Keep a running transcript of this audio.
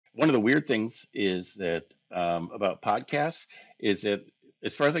One of the weird things is that about podcasts is that,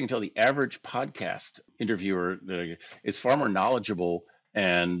 as far as I can tell, the average podcast interviewer is far more knowledgeable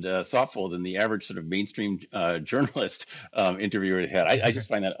and thoughtful than the average sort of mainstream journalist interviewer had. I just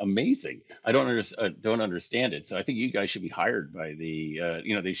find that amazing. I don't understand it. So I think you guys should be hired by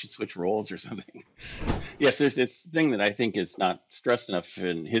they should switch roles or something. Yes, there's this thing that I think is not stressed enough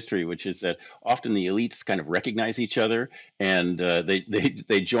in history, which is that often the elites kind of recognize each other, and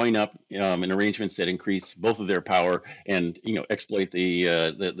they join up in arrangements that increase both of their power and exploit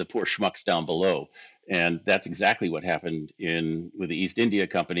the poor schmucks down below. And that's exactly what happened in with the East India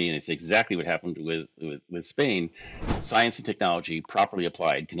Company, and it's exactly what happened with Spain. Science and technology, properly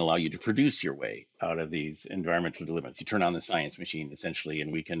applied, can allow you to produce your way out of these environmental dilemmas. You turn on the science machine, essentially,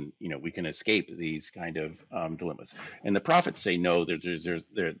 and we can escape these kind of dilemmas. And the prophets say no.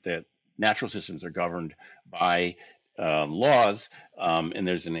 That natural systems are governed by laws, and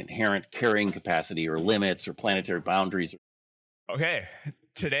there's an inherent carrying capacity or limits or planetary boundaries. Okay.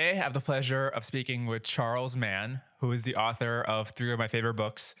 Today, I have the pleasure of speaking with Charles Mann, who is the author of three of my favorite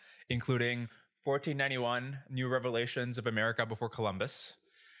books, including 1491, New Revelations of America Before Columbus,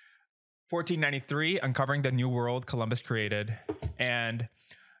 1493, Uncovering the New World Columbus Created, and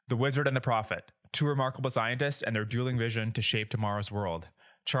The Wizard and the Prophet, two remarkable scientists and their dueling vision to shape tomorrow's world.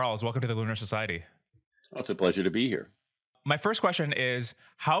 Charles, welcome to the Lunar Society. Oh, it's a pleasure to be here. My first question is,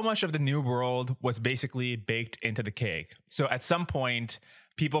 how much of the New World was basically baked into the cake? So at some point,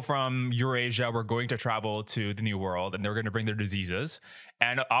 people from Eurasia were going to travel to the New World, and they were going to bring their diseases.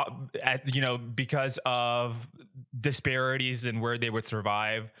 And, because of disparities in where they would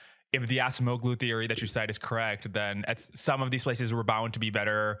survive, if the Acemoglu theory that you cite is correct, then some of these places were bound to be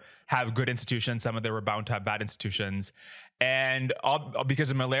better, have good institutions. Some of them were bound to have bad institutions. And all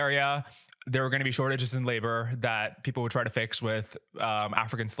because of malaria, there were going to be shortages in labor that people would try to fix with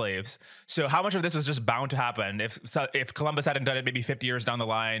African slaves. So how much of this was just bound to happen? If Columbus hadn't done it, maybe 50 years down the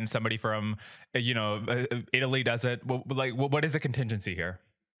line, somebody from Italy does it. What is the contingency here?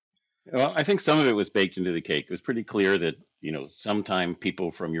 Well, I think some of it was baked into the cake. It was pretty clear that sometime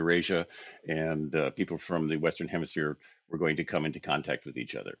people from Eurasia and people from the Western Hemisphere were going to come into contact with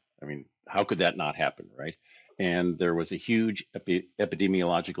each other. I mean, how could that not happen, right? And there was a huge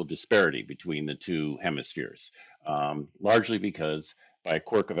epidemiological disparity between the two hemispheres, largely because by a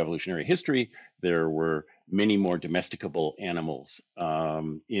quirk of evolutionary history, there were many more domesticable animals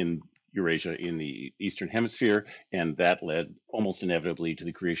in Eurasia in the Eastern Hemisphere, and that led almost inevitably to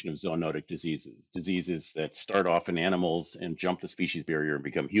the creation of zoonotic diseases that start off in animals and jump the species barrier and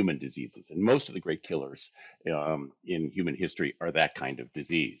become human diseases. And most of the great killers in human history are that kind of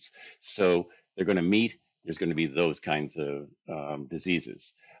disease. So they're going to meet. There's going to be those kinds of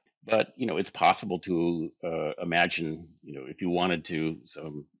diseases. But it's possible to imagine, if you wanted to,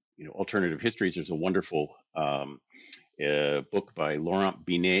 some alternative histories. There's a wonderful book by Laurent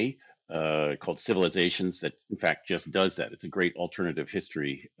Binet called Civilizations that, in fact, just does that. It's a great alternative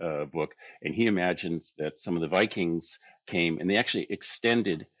history book, and he imagines that some of the Vikings came and they actually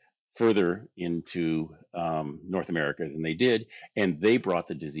extended further into North America than they did, and they brought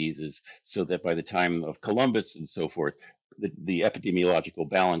the diseases so that by the time of Columbus and so forth, the epidemiological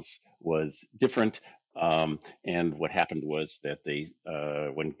balance was different. And what happened was that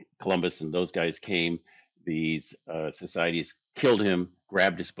when Columbus and those guys came, these societies killed him,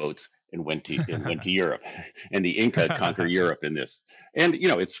 grabbed his boats, and went to Europe, and the Inca conquer Europe in this. And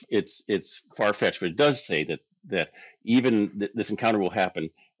it's far fetched, but it does say that even this encounter will happen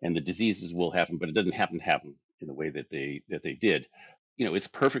and the diseases will happen, but it doesn't happen in the way that they did. It's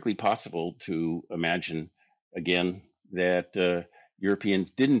perfectly possible to imagine again that Europeans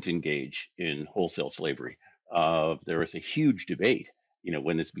didn't engage in wholesale slavery. There was a huge debate,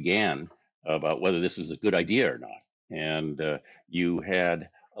 when this began, about whether this was a good idea or not. And you had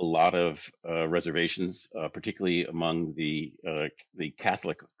a lot of reservations, particularly among the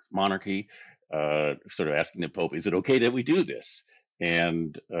Catholic monarchy, sort of asking the Pope, "Is it okay that we do this?"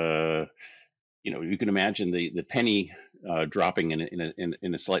 And you can imagine the penny dropping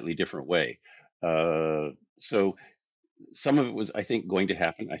in a slightly different way. So some of it was, I think, going to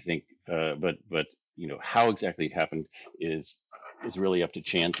happen. I think, but how exactly it happened is really up to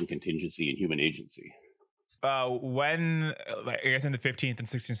chance and contingency and human agency. When I guess in the 15th and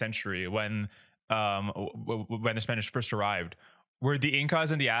 16th century, when the Spanish first arrived, were the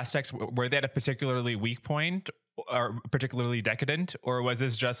Incas and the Aztecs, were they at a particularly weak point or particularly decadent, or was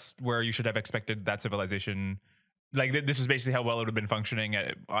this just where you should have expected that civilization? Like this was basically how well it would have been functioning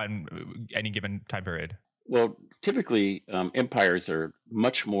on any given time period. Well, typically empires are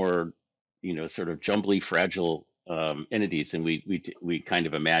much more, sort of jumbly, fragile entities than we kind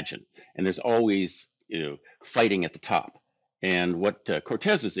of imagine. And there's always, fighting at the top. And what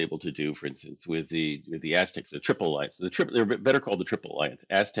Cortez was able to do, for instance, with the Aztecs, the Triple Alliance, they're better called the Triple Alliance.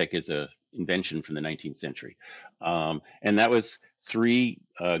 Aztec is a invention from the 19th century, and that was three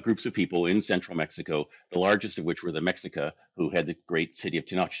groups of people in central Mexico, the largest of which were the Mexica, who had the great city of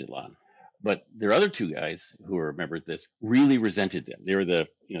Tenochtitlan. But their other two guys who were members of this really resented them. They were the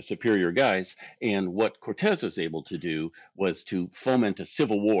superior guys, and what Cortez was able to do was to foment a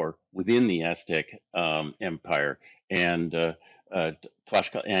civil war within the Aztec empire, and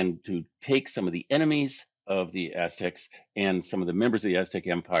and to take some of the enemies of the Aztecs and some of the members of the Aztec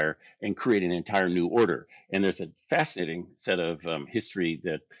Empire and create an entire new order. And there's a fascinating set of history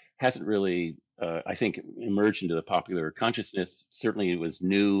that hasn't really, I think, emerged into the popular consciousness. Certainly, it was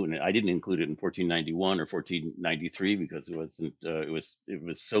new, and I didn't include it in 1491 or 1493 because it wasn't. It was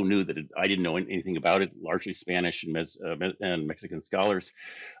so new that I didn't know anything about it. Largely Spanish and Mexican scholars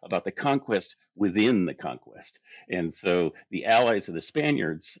about the conquest within the conquest, and so the allies of the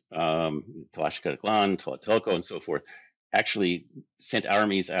Spaniards, Tlaxcala, Tlatelolco, and so forth, actually sent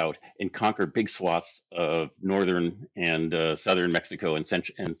armies out and conquered big swaths of northern and southern Mexico and,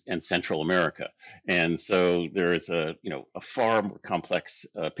 Central America. And so there is a far more complex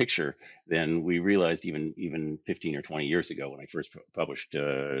picture than we realized even 15 or 20 years ago when I first published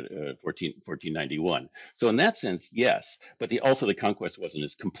 1491. So in that sense, yes, but also the conquest wasn't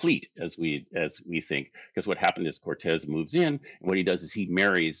as complete as we think, because what happened is Cortez moves in, and what he does is he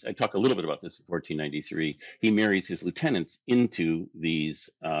marries. I talk a little bit about this in 1493. He marries his lieutenants into these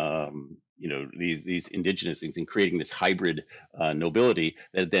these indigenous things, and creating this hybrid nobility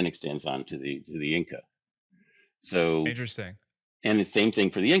that then extends on to the Inca. So interesting. And the same thing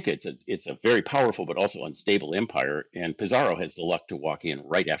for the Inca. It's a very powerful but also unstable empire, and Pizarro has the luck to walk in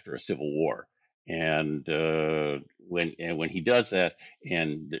right after a civil war. And when he does that,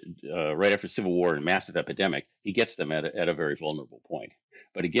 and right after civil war and massive epidemic, he gets them at a very vulnerable point.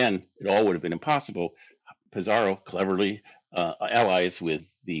 But again, it all would have been impossible. Pizarro cleverly allies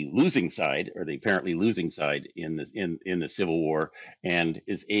with the losing side, or the apparently losing side in the Civil War, and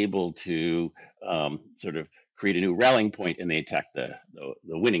is able to sort of create a new rallying point, and they attack the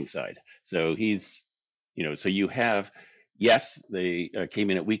winning side. So so you have, yes, they came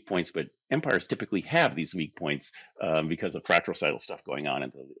in at weak points, but empires typically have these weak points because of fratricidal stuff going on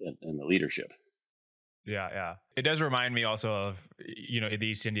in the leadership. Yeah. It does remind me also of, the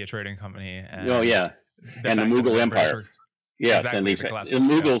East India Trading Company. And oh, yeah. And the Mughal Empire. Yes, exactly, and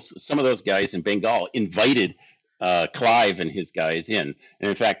the Mughals, some of those guys in Bengal invited Clive and his guys in. And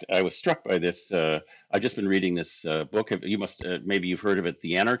in fact, I was struck by this. I've just been reading this book. Maybe you've heard of it,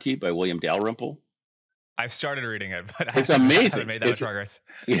 The Anarchy by William Dalrymple. I've started reading it, but it's amazing. I haven't made that much progress.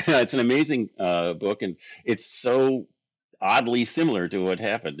 Yeah, it's an amazing book, and it's so oddly similar to what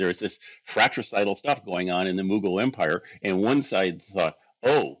happened. There's this fratricidal stuff going on in the Mughal Empire, and one side thought,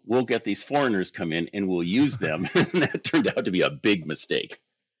 oh, we'll get these foreigners come in and we'll use them. And that turned out to be a big mistake.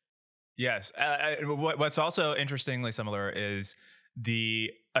 Yes. What's also interestingly similar is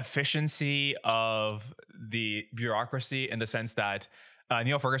the efficiency of the bureaucracy, in the sense that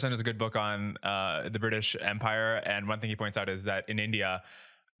Neil Ferguson has a good book on the British Empire. And one thing he points out is that in India,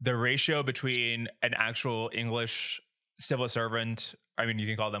 the ratio between an actual English civil servant, I mean, you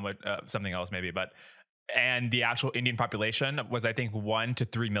can call them something else maybe, and the actual Indian population was, I think, 1 to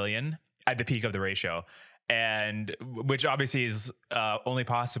 3 million at the peak of the ratio. And which obviously is only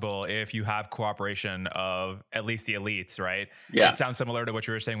possible if you have cooperation of at least the elites, right? Yeah. It sounds similar to what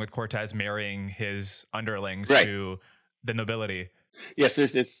you were saying with Cortez marrying his underlings to the nobility. Yes,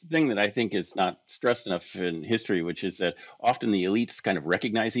 there's this thing that I think is not stressed enough in history, which is that often the elites kind of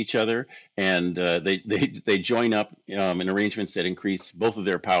recognize each other, and they join up in arrangements that increase both of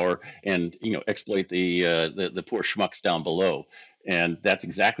their power and exploit the poor schmucks down below. And that's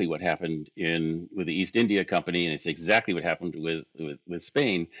exactly what happened with the East India Company, and it's exactly what happened with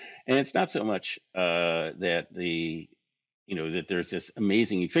Spain. And it's not so much that that there's this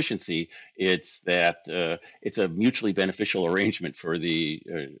amazing efficiency. It's that it's a mutually beneficial arrangement for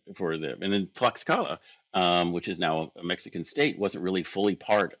them. And then Tlaxcala, which is now a Mexican state, wasn't really fully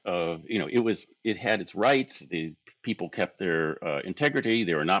part of. It had its rights. The people kept their integrity.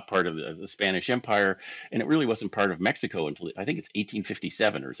 They were not part of the Spanish Empire, and it really wasn't part of Mexico until I think it's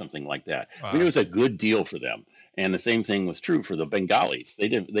 1857 or something like that. Wow. I mean, it was a good deal for them. And the same thing was true for the Bengalis.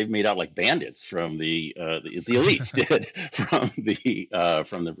 They've made out like bandits from the elites did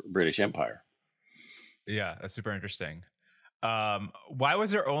from the British Empire. Yeah, that's super interesting. Why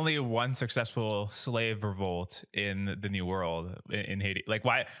was there only one successful slave revolt in the New World in Haiti? Like,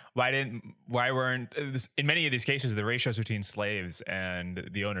 why weren't in many of these cases the ratios between slaves and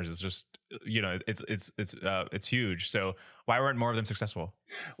the owners is just, it's huge. So why weren't more of them successful?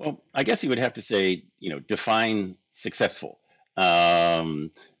 Well, I guess you would have to say, define successful.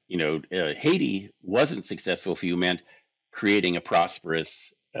 Um, Haiti wasn't successful if you meant creating a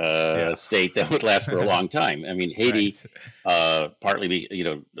prosperous Yeah. state that would last for a long time. I mean, Haiti, Right. partly,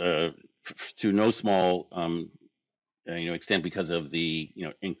 to no small extent because of the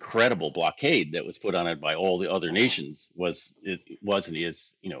incredible blockade that was put on it by all the other nations, was and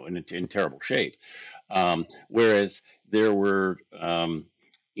is in terrible shape. Whereas there were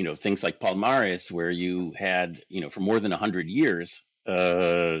things like Palmares, where you had for more than 100 years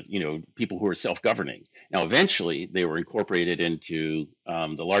people who were self-governing. Now eventually they were incorporated into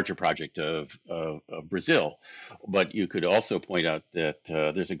the larger project of Brazil, but you could also point out that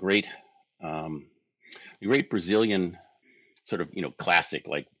there's um, a great Brazilian sort of classic,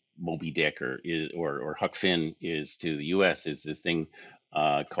 like Moby Dick or Huck Finn is to the U.S., is this thing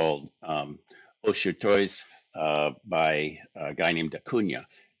called Os Sertões by a guy named Acuna,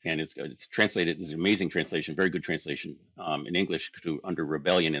 and it's translated. It's an amazing translation, very good translation in English to under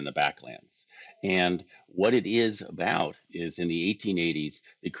Rebellion in the Backlands. And what it is about is in the 1880s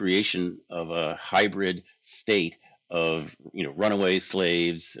the creation of a hybrid state of runaway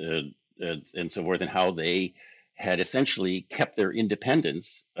slaves and so forth, and how they had essentially kept their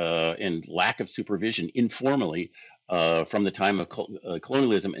independence and lack of supervision informally from the time of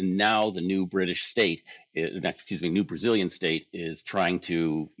colonialism, and now the new British state, new Brazilian state, is trying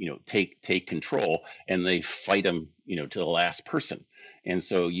to take control, and they fight them to the last person. And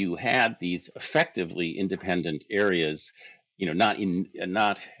so you had these effectively independent areas, not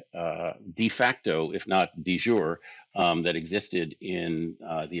de facto, if not de jure, that existed in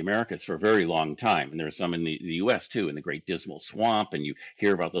the Americas for a very long time. And there are some in the US too, in the Great Dismal Swamp. And you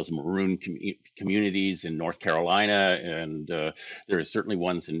hear about those maroon communities in North Carolina. And there are certainly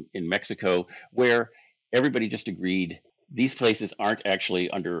ones in Mexico where everybody just agreed these places aren't actually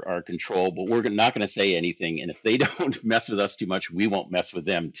under our control, but we're not going to say anything. And if they don't mess with us too much, we won't mess with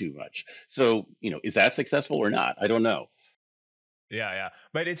them too much. So, is that successful or not? I don't know. Yeah, yeah.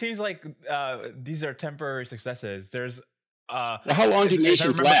 But it seems like these are temporary successes. There's, Well, how long do if I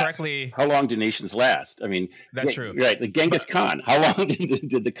nations remember last? correctly, How long do nations last? I mean, that's true. right, the Genghis But Khan. How long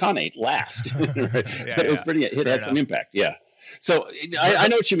did the Khanate last? Right? yeah, It was yeah, pretty. It fair had some enough. impact. Yeah. So I But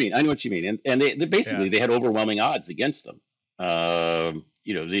know what you mean. I know what you mean. And they yeah, basically they had overwhelming odds against them.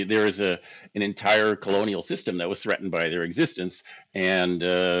 There is an entire colonial system that was threatened by their existence, and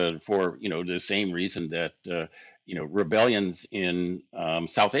for the same reason that rebellions in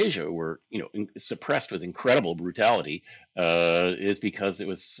South Asia were suppressed with incredible brutality, is because it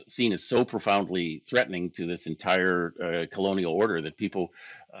was seen as so profoundly threatening to this entire colonial order that people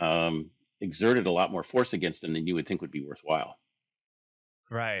exerted a lot more force against them than you would think would be worthwhile.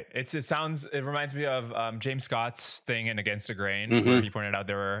 right. It reminds me of James Scott's thing in Against the Grain, where Hmm. he pointed out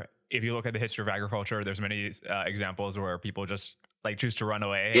if you look at the history of agriculture, there's many examples where people just like choose to run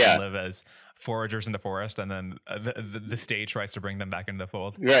away and Yeah. live as foragers in the forest, and then the state tries to bring them back into the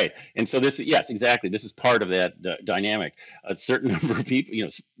fold. Right. And so yes, exactly. This is part of that dynamic. A certain number of people,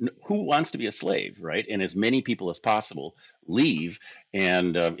 who wants to be a slave, right? And as many people as possible leave.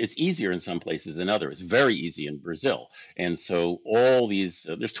 And it's easier in some places than others. It's very easy in Brazil. And so all these,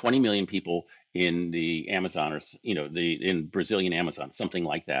 there's 20 million people in the Amazon, or, in Brazilian Amazon, something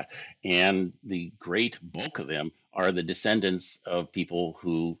like that. And the great bulk of them are the descendants of people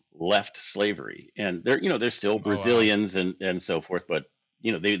who left slavery, and they're still Oh wow. Brazilians and so forth, but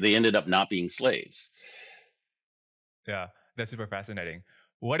they ended up not being slaves. Yeah, that's super fascinating.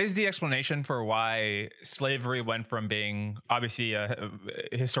 What is the explanation for why slavery went from being obviously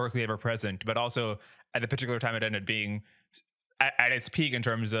historically ever present, but also at a particular time it ended being at its peak in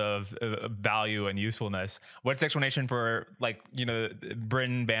terms of value and usefulness? What's the explanation for, like,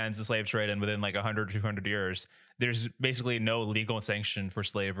 Britain bans the slave trade, and within like 100 or 200 years, there's basically no legal sanction for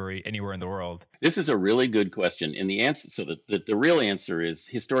slavery anywhere in the world? This is a really good question, and the answer, so the real answer is,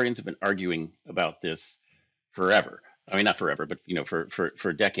 historians have been arguing about this forever. I mean, not forever, but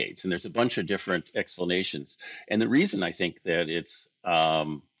for decades. And there's a bunch of different explanations. And the reason I think that it's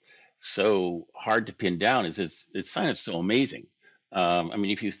so hard to pin down is it's kind of so amazing. I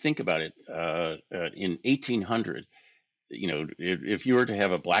mean, if you think about it, in 1800, if you were to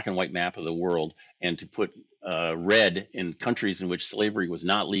have a black and white map of the world and to put red in countries in which slavery was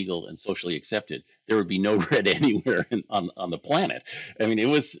not legal and socially accepted, there would be no red anywhere on the planet. I mean, it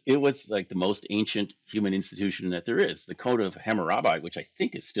was like the most ancient human institution that there is. The Code of Hammurabi, which I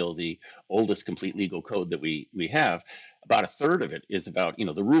think is still the oldest complete legal code that we have, about a third of it is about,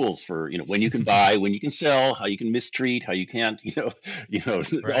 the rules for, when you can buy, when you can sell, how you can mistreat, how you can't, all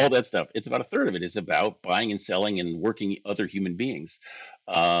Right. that stuff. It's about a third of it is about buying and selling and working other human beings.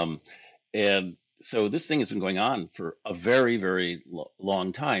 Um, and so this thing has been going on for a very, very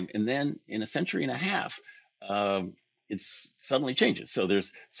long time. And then in a century and a half, um, it suddenly changes. So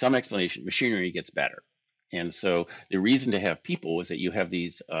there's some explanation. Machinery gets better. And so the reason to have people is that you have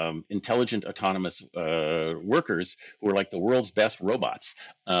these intelligent, autonomous workers who are like the world's best robots.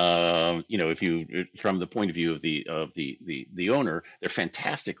 If you, from the point of view of the owner, they're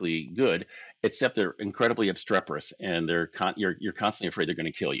fantastically good, except they're incredibly obstreperous, and you're constantly afraid they're going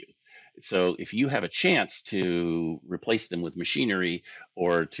to kill you. So if you have a chance to replace them with machinery,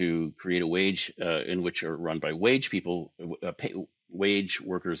 or to create a wage in which are run by wage people, wage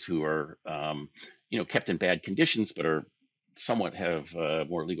workers who are kept in bad conditions but are somewhat have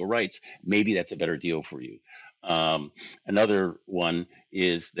more legal rights, maybe that's a better deal for you. Another one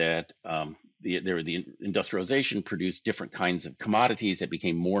is that the industrialization produced different kinds of commodities that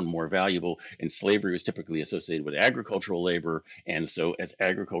became more and more valuable, and slavery was typically associated with agricultural labor. And so as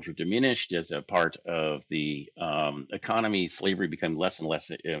agriculture diminished as a part of the economy, slavery became less and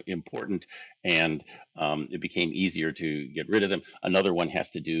less important, and it became easier to get rid of them. Another one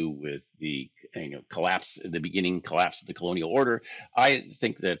has to do with the the beginning collapse of the colonial order. I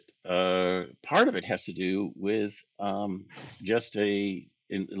think that part of it has to do with just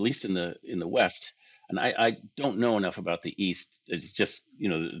at least in the West, and I don't know enough about the East. It's just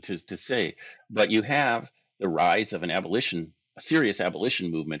to say, but you have the rise of a serious abolition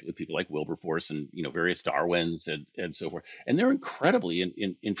movement with people like Wilberforce and various Darwins and so forth, and they're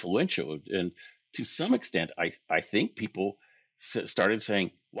incredibly influential. And to some extent, I think people started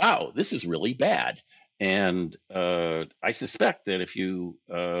saying, "Wow, this is really bad." And I suspect that if you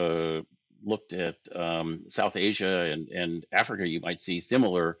looked at South Asia and Africa, you might see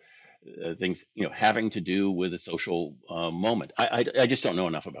similar things, having to do with a social moment. I just don't know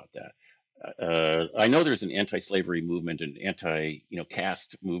enough about that. I know there's an anti-slavery movement and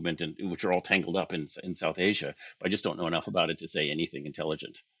caste movement, and which are all tangled up in South Asia, but I just don't know enough about it to say anything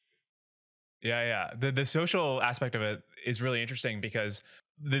intelligent. Yeah, yeah. The social aspect of it is really interesting because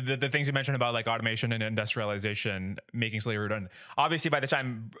the things you mentioned about like automation and industrialization making slavery redundant. Obviously, by the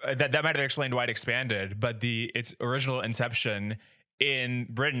time that might have explained why it expanded, but its original inception in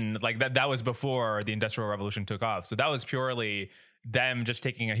Britain, like that was before the Industrial Revolution took off. So that was purely them just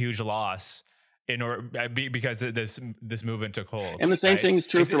taking a huge loss in order because this movement took hold, And the same right? thing is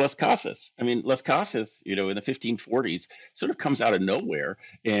true Is for it? Las Casas. I mean, Las Casas, in the 1540s, sort of comes out of nowhere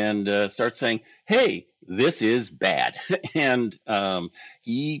and starts saying, "Hey, this is bad," and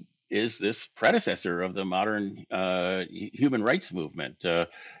he is this predecessor of the modern human rights movement, and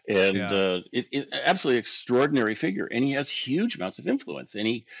Yeah. it's absolutely extraordinary figure. And he has huge amounts of influence, and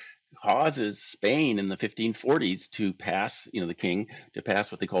he causes Spain in the 1540s to pass, the king to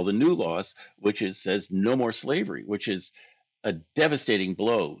pass what they call the new laws, which says no more slavery, which is a devastating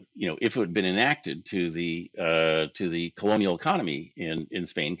blow, if it had been enacted to the colonial economy in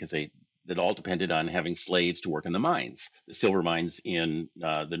Spain, because that all depended on having slaves to work in the mines, the silver mines in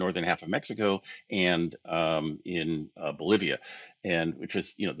the northern half of Mexico and in Bolivia, and which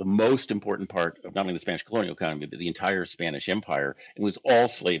was the most important part of not only the Spanish colonial economy but the entire Spanish Empire. It was all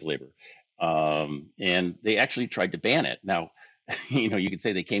slave labor, and they actually tried to ban it. Now, you could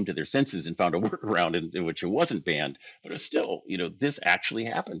say they came to their senses and found a workaround in which it wasn't banned, but it's still, this actually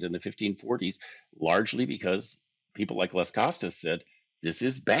happened in the 1540s, largely because people like Las Casas said, "This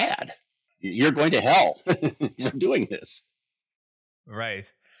is bad. You're going to hell. You're doing this."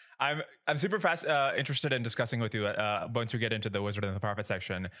 Right. I'm super interested in discussing with you once we get into the Wizard and the Prophet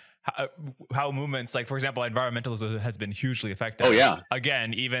section how movements like, for example, environmentalism has been hugely Oh effective. yeah.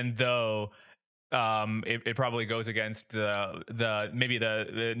 Again, even though it probably goes against the maybe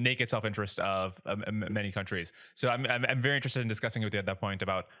the naked self interest of many countries. So I'm very interested in discussing with you at that point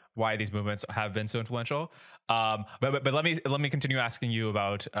about why these movements have been so influential. But let me continue asking you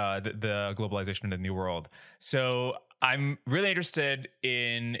about the globalization of the New World. So I'm really interested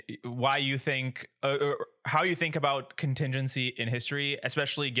in why you think, or how you think about contingency in history,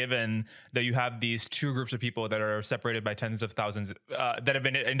 especially given that you have these two groups of people that are separated by tens of thousands, that have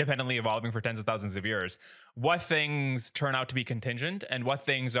been independently evolving for tens of thousands of years. What things turn out to be contingent, and what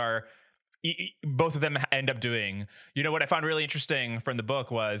things are both of them end up doing. What I found really interesting from the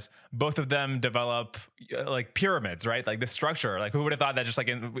book was both of them develop like pyramids, right? Like this structure. Like who would have thought that just like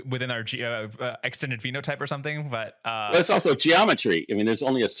within our extended phenotype or something? But Well, it's also geometry. I mean, there's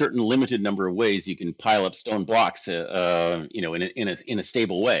only a certain limited number of ways you can pile up stone blocks, in a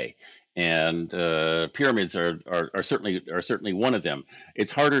stable way, and pyramids are certainly one of them.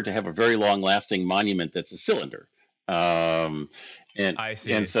 It's harder to have a very long lasting monument that's a cylinder, um, and I and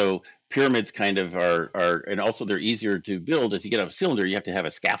see. so pyramids kind of are, and also they're easier to build. As you get a cylinder, you have to have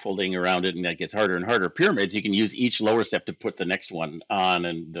a scaffolding around it, and that gets harder and harder. Pyramids, you can use each lower step to put the next one on,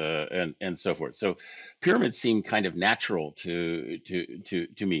 and so forth. So pyramids seem kind of natural to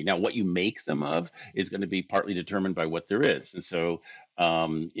me. Now, what you make them of is going to be partly determined by what there is. And so,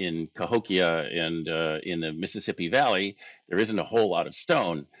 in Cahokia and in the Mississippi Valley, there isn't a whole lot of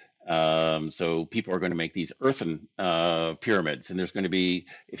stone. So people are going to make these earthen pyramids, and there's going to be,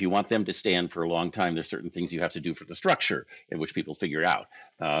 if you want them to stand for a long time, there's certain things you have to do for the structure, in which people figure out.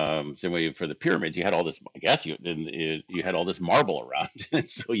 Same way for the pyramids, you had all this. I guess you had all this marble around, and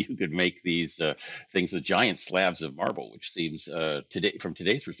so you could make these things with giant slabs of marble, which seems today, from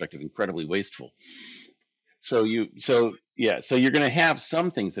today's perspective, incredibly wasteful. So you're going to have some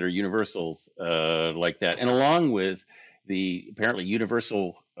things that are universals like that, and along with the apparently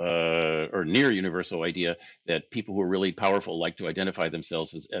universal or near universal idea that people who are really powerful like to identify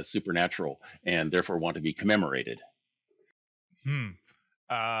themselves as supernatural and therefore want to be commemorated. Hmm.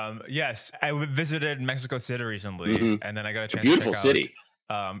 Yes, I visited Mexico City recently, Hmm. and then I got a A chance to check beautiful out, city.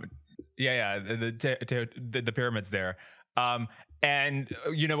 um, yeah, the pyramids there. And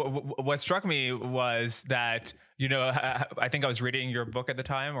what struck me was that I think I was reading your book at the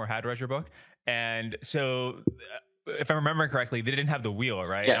time, or had read your book, and so if I remember correctly, they didn't have the wheel,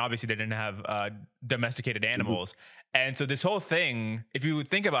 right? Yeah. And obviously they didn't have domesticated Hmm. animals, and so this whole thing, if you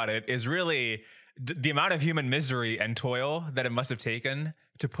think about it, is really the amount of human misery and toil that it must have taken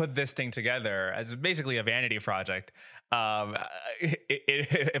to put this thing together as basically a vanity project. Um,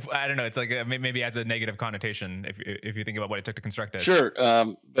 if I don't know, it's like maybe has a negative connotation if you think about what it took to construct it. Sure,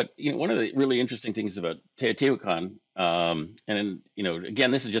 but one of the really interesting things about Teotihuacan, and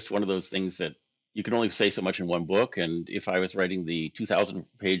again, this is just one of those things that you can only say so much in one book. And if I was writing the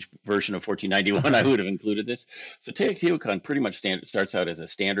 2,000-page version of 1491, I would have included this. So Teotihuacan pretty much starts out as a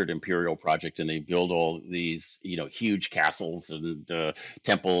standard imperial project, and they build all these, huge castles and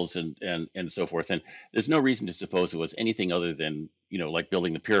temples and so forth. And there's no reason to suppose it was anything other than, like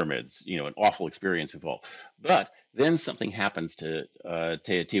building the pyramids, an awful experience involved. But then something happens to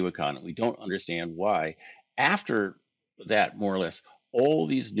Teotihuacan, and we don't understand why. After that, more or less, all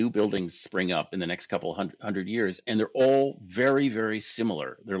these new buildings spring up in the next couple hundred years, and they're all very, very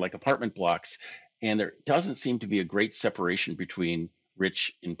similar. They're like apartment blocks, and there doesn't seem to be a great separation between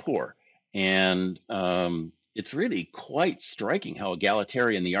rich and poor. And it's really quite striking how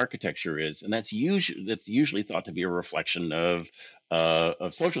egalitarian the architecture is, and that's usually thought to be a reflection of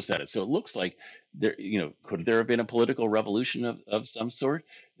social status. So it looks like there, could there have been a political revolution of some sort?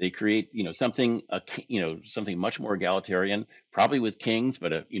 They create, something much more egalitarian, probably with kings,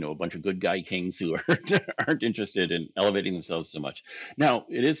 but a bunch of good guy kings who aren't interested in elevating themselves so much. Now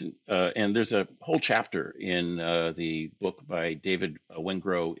it isn't, and there's a whole chapter in the book by David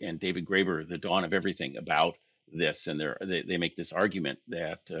Wengrow and David Graeber, The Dawn of Everything, about this, and they make this argument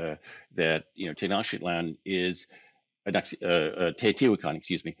that Tenochtitlan is Teotihuacan,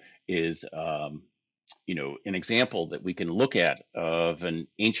 excuse me, is an example that we can look at of an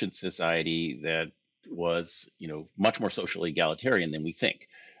ancient society that was much more socially egalitarian than we think.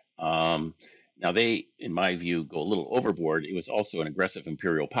 Um, Now they, in my view, go a little overboard. It was also an aggressive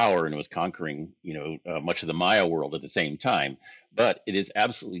imperial power, and it was conquering much of the Maya world at the same time. But it is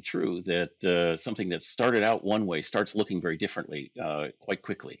absolutely true that something that started out one way starts looking very differently quite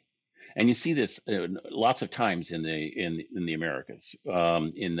quickly. And you see this lots of times in the Americas.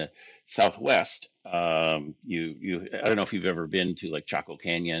 In the Southwest, you I don't know if you've ever been to like Chaco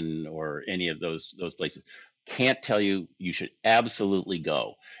Canyon or any of those places. Can't tell you, you should absolutely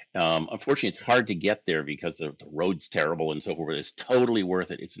go. Unfortunately, it's hard to get there because the road's terrible and so forth. It's totally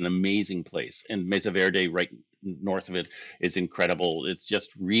worth it. It's an amazing place, and Mesa Verde, right north of it, is incredible. It's just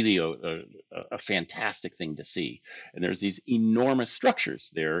really a fantastic thing to see. And there's these enormous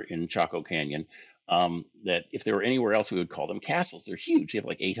structures there in Chaco Canyon that if they were anywhere else, we would call them castles. They're huge. They have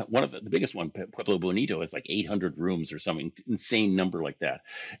like one of the biggest one, Pueblo Bonito, has like 800 rooms or something insane number like that.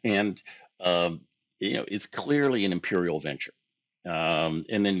 And it's clearly an imperial venture.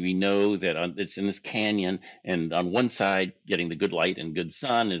 And then we know that it's in this canyon, and on one side, getting the good light and good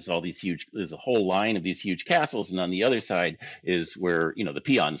sun is all these huge. There's a whole line of these huge castles, and on the other side is where the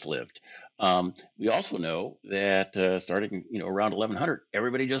peons lived. We also know that starting around 1100,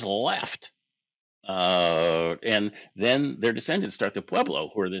 everybody just left. And then their descendants start the Pueblo,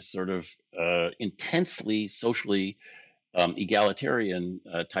 who are this sort of intensely socially egalitarian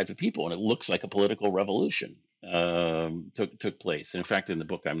type of people, and it looks like a political revolution took place. And in fact, in the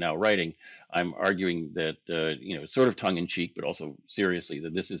book I'm now writing, I'm arguing that sort of tongue in cheek, but also seriously,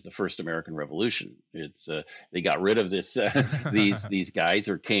 that this is the first American Revolution. It's they got rid of this these guys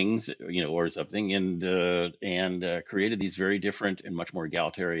or kings, or something, and created these very different and much more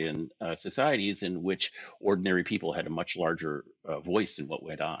egalitarian societies in which ordinary people had a much larger voice in what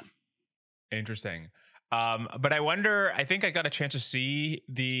went on. Interesting. But I wonder, I think I got a chance to see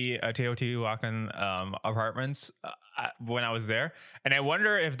the Teotihuacan apartments when I was there. And I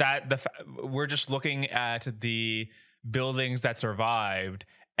wonder if we're just looking at the buildings that survived,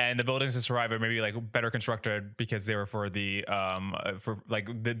 and the buildings that survived are maybe like better constructed because they were for the for like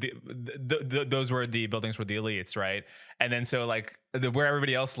those were the buildings for the elites, right? And then so like where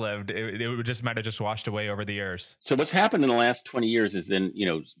everybody else lived, it just might have just washed away over the years. So what's happened in the last 20 years is then,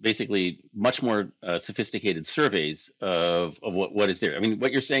 basically much more sophisticated surveys of what is there. I mean,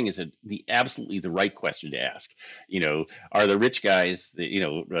 what you're saying is absolutely the right question to ask. Are the rich guys,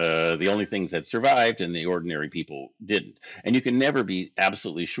 the only things that survived and the ordinary people didn't? And you can never be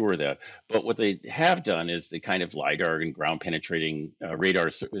absolutely sure of that. But what they have done is the kind of LiDAR and ground penetrating radar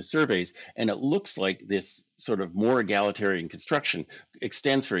surveys, and it looks like this sort of more egalitarian construction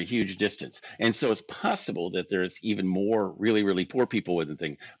extends for a huge distance. And so it's possible that there's even more really, really poor people within the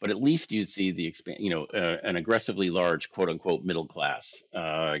thing, but at least you see the an aggressively large quote unquote middle class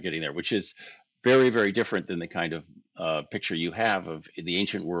getting there, which is very, very different than the kind of picture you have of the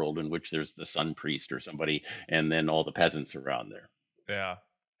ancient world in which there's the sun priest or somebody, and then all the peasants around there. Yeah.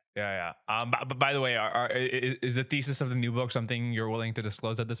 Yeah. But by the way, is the thesis of the new book something you're willing to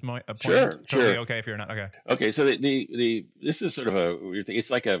disclose at this point? Sure, totally sure. okay if you're not. Okay. Okay, so this is sort of a weird thing.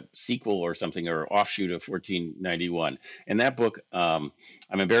 It's like a sequel or something, or offshoot of 1491. And that book, I'm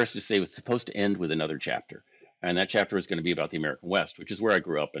embarrassed to say, was supposed to end with another chapter, and that chapter is going to be about the American West, which is where I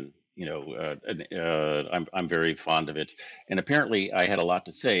grew up, and I'm very fond of it. And apparently, I had a lot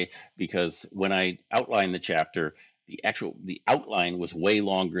to say because when I outlined the chapter, the outline was way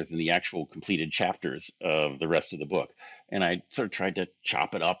longer than the actual completed chapters of the rest of the book, and I sort of tried to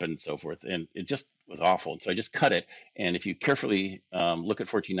chop it up and so forth, and it just was awful. And so I just cut it. And if you carefully look at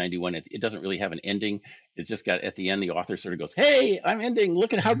 1491, it doesn't really have an ending. It's just got, at the end, the author sort of goes, "Hey, I'm ending.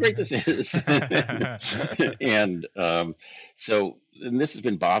 Look at how great this is." And this has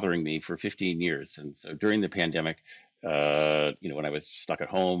been bothering me for 15 years. And so during the pandemic, when I was stuck at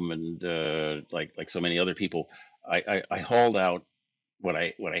home and like so many other people, I hauled out what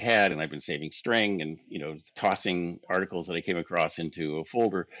I had, and I've been saving string and tossing articles that I came across into a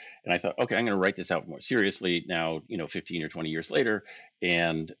folder. And I thought, okay, I'm going to write this out more seriously now, 15 or 20 years later.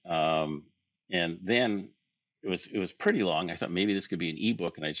 And then it was pretty long. I thought maybe this could be an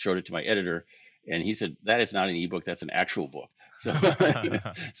ebook, and I showed it to my editor, and he said, "That is not an ebook. That's an actual book." So,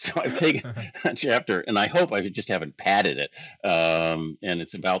 so I've taken a chapter, and I hope I just haven't padded it. And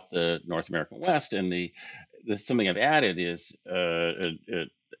it's about the North American West, and something I've added is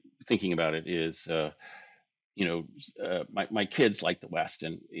thinking about it is, my kids like the West,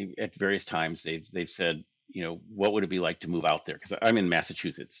 and at various times they've said, what would it be like to move out there? Because I'm in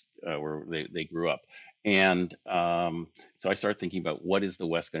Massachusetts, where they grew up, and so I start thinking about what is the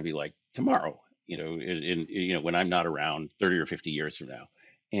West going to be like tomorrow, when I'm not around 30 or 50 years from now.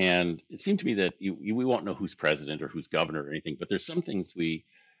 And it seemed to me that we won't know who's president or who's governor or anything, but there's some things we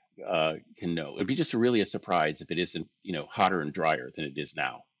can know. It'd be just really a surprise if it isn't, hotter and drier than it is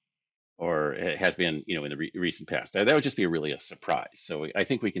now, or it has been, in the recent past. That would just be really a surprise. So I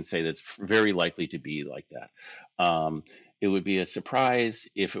think we can say that's very likely to be like that. It would be a surprise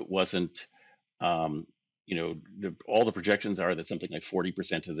if it wasn't, all the projections are that something like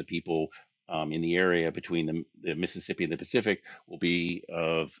 40% of the people in the area between the Mississippi and the Pacific will be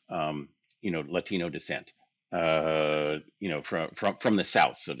of, Latino descent. From the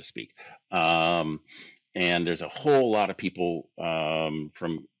South, so to speak. And there's a whole lot of people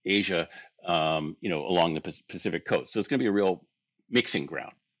from Asia, along the Pacific coast. So it's going to be a real mixing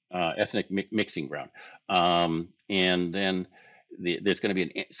ground, ethnic mixing ground. And then there's going to be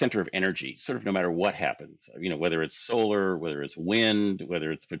a center of energy, sort of no matter what happens, whether it's solar, whether it's wind,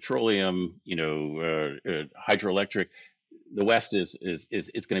 whether it's petroleum, hydroelectric. the West is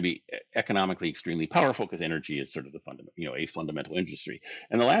it's going to be economically extremely powerful because energy is sort of the a fundamental industry.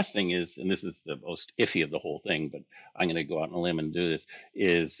 And the last thing is, and this is the most iffy of the whole thing, but I'm going to go out on a limb and do this,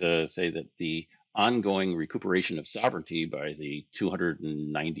 is say that the ongoing recuperation of sovereignty by the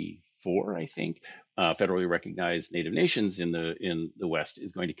 294, I think, federally recognized native nations in the West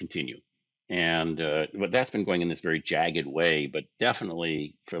is going to continue. And but that's been going in this very jagged way, but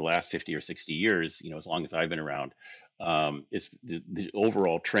definitely for the last 50 or 60 years, as long as I've been around, it's the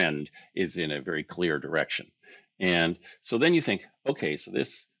overall trend is in a very clear direction. And so then you think, okay, so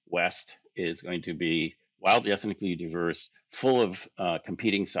this West is going to be wildly ethnically diverse, full of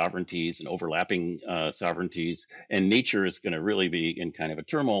competing sovereignties and overlapping sovereignties, and nature is going to really be in kind of a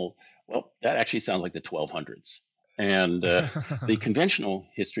turmoil. Well, that actually sounds like the 1200s. And the conventional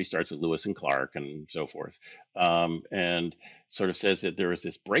history starts with Lewis and Clark and so forth, and sort of says that there is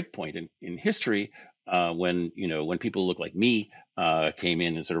this break point in history when people look like me came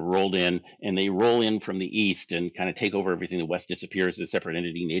in and sort of rolled in, and they roll in from the east and kind of take over everything. The West disappears as a separate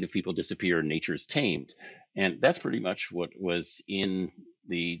entity. Native people disappear. Nature's tamed, and that's pretty much what was in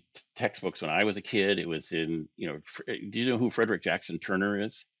the textbooks when I was a kid. It was in do you know who Frederick Jackson Turner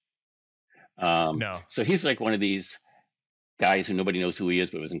is? No. So he's like one of these guys who nobody knows who he is,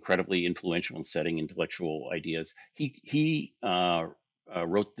 but was incredibly influential in setting intellectual ideas. He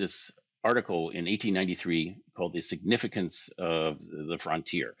wrote this article in 1893 called "The Significance of the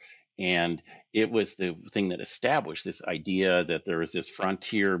Frontier," and it was the thing that established this idea that there was this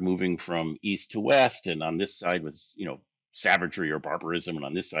frontier moving from east to west, and on this side was savagery or barbarism, and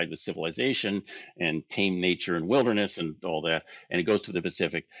on this side was civilization and tame nature and wilderness and all that, and it goes to the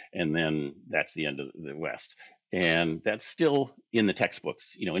Pacific, and then that's the end of the West. And that's still in the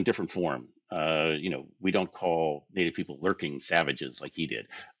textbooks, in different form. We don't call Native people lurking savages like he did,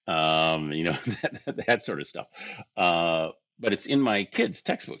 that sort of stuff. But it's in my kids'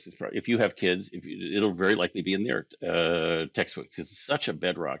 textbooks. If you have kids, it'll very likely be in their textbooks because it's such a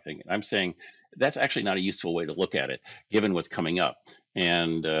bedrock thing. And I'm saying that's actually not a useful way to look at it, given what's coming up.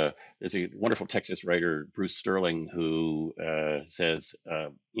 And there's a wonderful Texas writer, Bruce Sterling, who says,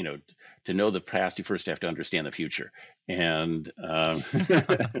 to know the past, you first have to understand the future. And and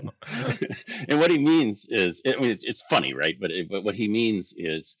what he means is, it's funny, right? But what he means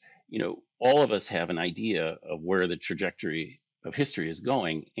is, all of us have an idea of where the trajectory of history is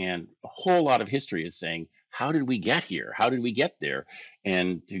going, and a whole lot of history is saying, how did we get here? How did we get there?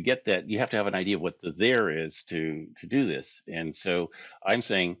 And to get that, you have to have an idea of what the there is to do this. And so I'm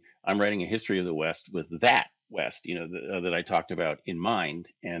saying I'm writing a history of the West with that West, that I talked about in mind,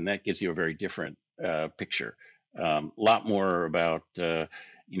 and that gives you a very different picture. A lot more about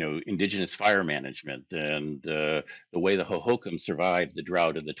indigenous fire management and the way the Hohokam survived the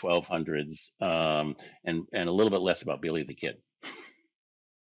drought of the 1200s, and a little bit less about Billy the Kid.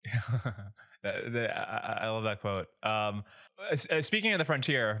 I love that quote. Speaking of the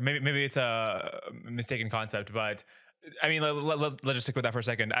frontier, maybe it's a mistaken concept, but I mean, let's just stick with that for a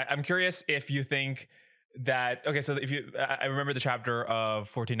second. I'm curious if you think that, okay, so I remember the chapter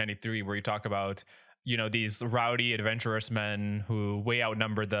of 1493 where you talk about these rowdy adventurous men who way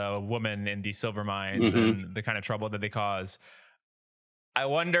outnumber the women in these silver mines, mm-hmm. and the kind of trouble that they cause. I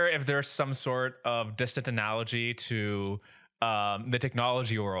wonder if there's some sort of distant analogy to the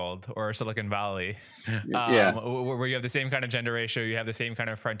technology world or Silicon Valley, where you have the same kind of gender ratio, you have the same kind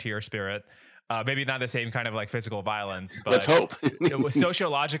of frontier spirit, maybe not the same kind of like physical violence, but let's hope.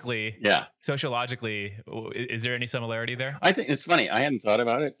 sociologically, is there any similarity there? I think it's funny. I hadn't thought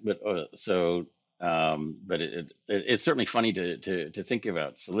about it, but but it's certainly funny to think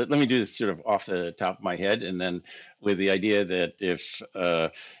about. So let me do this sort of off the top of my head, and then with the idea that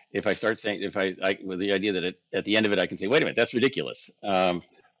if I start saying, with the idea that at the end of it, I can say, wait a minute, that's ridiculous.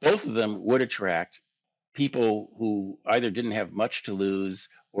 Both of them would attract people who either didn't have much to lose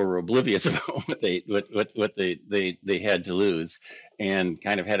or were oblivious about what they had to lose, and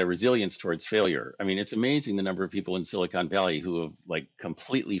kind of had a resilience towards failure. I mean, it's amazing the number of people in Silicon Valley who have like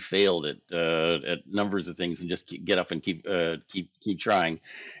completely failed at numbers of things and just get up and keep trying,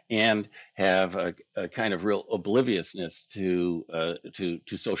 and have a kind of real obliviousness to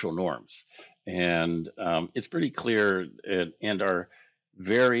social norms. And it's pretty clear, and are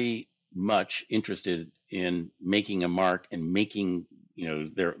very much interested in making a mark and making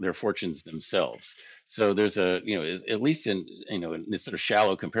their fortunes themselves. So there's at least in this sort of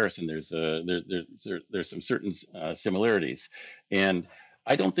shallow comparison, there's some certain similarities, and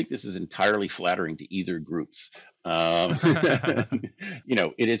I don't think this is entirely flattering to either groups. It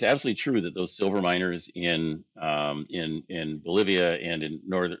is absolutely true that those silver miners in Bolivia and in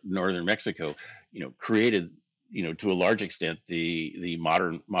northern Mexico, created to a large extent, the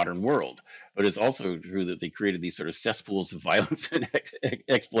modern world. But it's also true that they created these sort of cesspools of violence and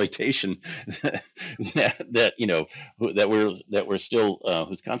exploitation that we're still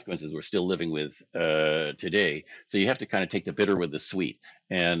whose consequences we're still living with today. So you have to kind of take the bitter with the sweet,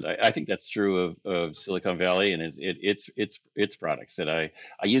 and I think that's true of Silicon Valley and its products. That I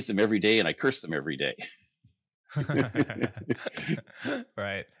use them every day and I curse them every day.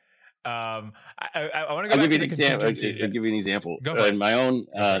 Right. I want to go I'll back give you to an the example. I'll contingency. Yeah, give you an example. go for it. In my own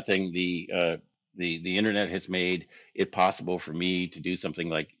Go for it. thing, the internet has made it possible for me to do something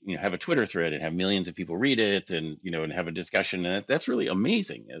like have a Twitter thread and have millions of people read it, and have a discussion, and that's really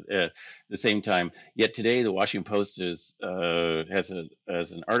amazing. At the same time, yet today the Washington Post has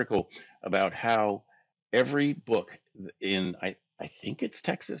an article about how every book in I think it's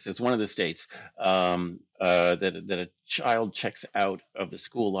Texas. It's one of the states that a child checks out of the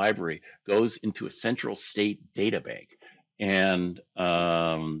school library goes into a central state data bank, and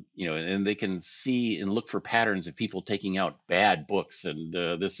and they can see and look for patterns of people taking out bad books and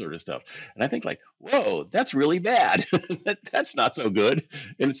this sort of stuff. And I think like, whoa, that's really bad. That's not so good.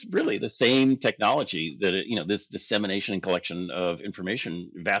 And it's really the same technology that this dissemination and collection of information,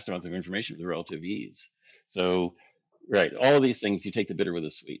 vast amounts of information with relative ease. So, right, all of these things, you take the bitter with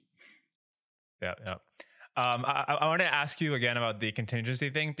the sweet. Yeah, yeah. I want to ask you again about the contingency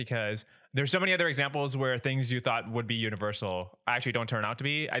thing, because there's so many other examples where things you thought would be universal actually don't turn out to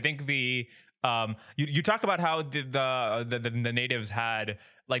be. I think you talk about how the natives had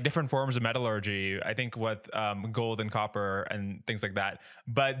like different forms of metallurgy. I think with gold and copper and things like that,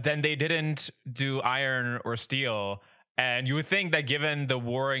 but then they didn't do iron or steel. And you would think that given the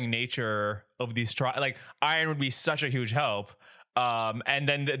warring nature of these like iron would be such a huge help. And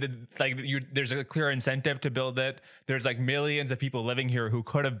then there's a clear incentive to build it. There's like millions of people living here who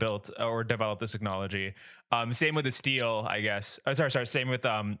could have built or developed this technology. Same with the steel, I guess. Sorry. Same with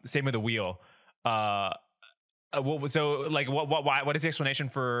the wheel. So like what is the explanation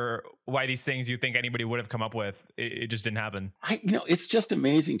for why these things you think anybody would have come up with it just didn't happen? It's just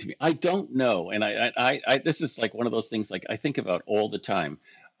amazing to me. I don't know, and I this is like one of those things like I think about all the time.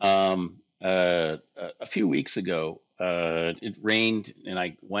 A few weeks ago, it rained, and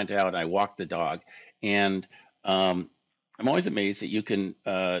I went out and I walked the dog, and I'm always amazed that you can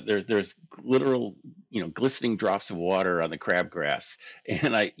there's literal glistening drops of water on the crabgrass,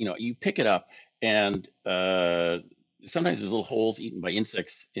 and you pick it up, and sometimes there's little holes eaten by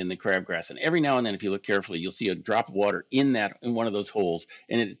insects in the crabgrass, and every now and then, if you look carefully, you'll see a drop of water in one of those holes,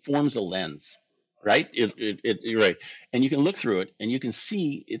 and it forms a lens. Right, you're right, and you can look through it, and you can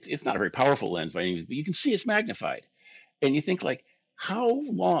see it's not a very powerful lens by any means, but you can see it's magnified, and you think like, how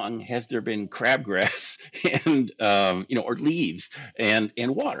long has there been crabgrass and or leaves and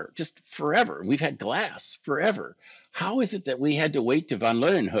water? Just forever. We've had glass forever. How is it that we had to wait to von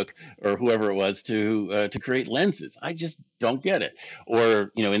Leeuwenhoek or whoever it was to create lenses? I just don't get it.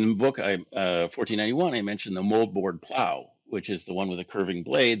 Or in the book, 1491, I mentioned the moldboard plow, which is the one with a curving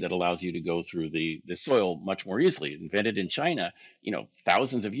blade that allows you to go through the soil much more easily. Invented in China,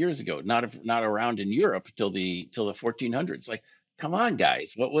 thousands of years ago, not around in Europe till the 1400s. Like, come on,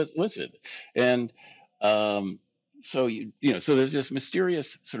 guys, what's it? And so so there's this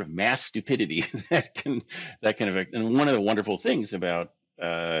mysterious sort of mass stupidity that can affect. And one of the wonderful things about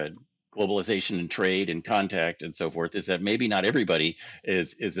globalization and trade and contact and so forth is that maybe not everybody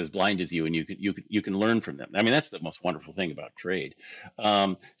is as blind as you, and you can learn from them. I mean, that's the most wonderful thing about trade.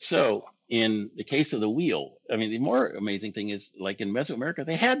 So in the case of the wheel, I mean, the more amazing thing is, like in Mesoamerica,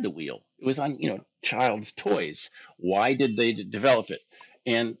 they had the wheel. It was on child's toys. Why did they develop it?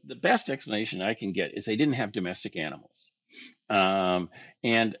 And the best explanation I can get is they didn't have domestic animals,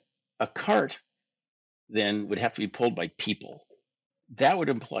 and a cart then would have to be pulled by people. That would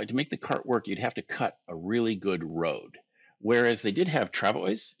imply, to make the cart work, you'd have to cut a really good road. Whereas they did have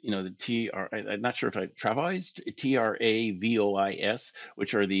travois, I'm not sure if travois, Travois,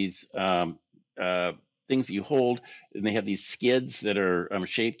 which are these things that you hold, and they have these skids that are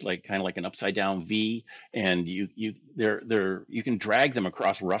shaped like kind of like an upside down V, and you can drag them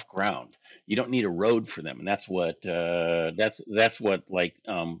across rough ground. You don't need a road for them, and that's what like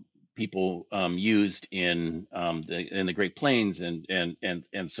people used in the Great Plains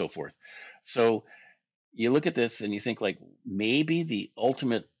and so forth. So you look at this and you think like, maybe the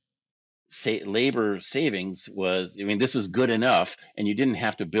ultimate labor savings was, I mean, this was good enough, and you didn't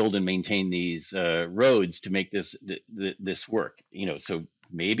have to build and maintain these roads to make this work. So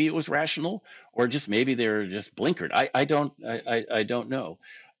maybe it was rational, or just maybe they're just blinkered. I don't know.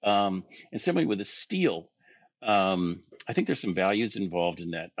 And similarly with the steel, I think there's some values involved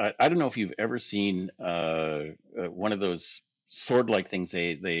in that. I don't know if you've ever seen one of those sword-like things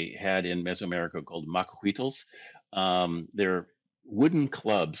they had in Mesoamerica called macahuitls. They're wooden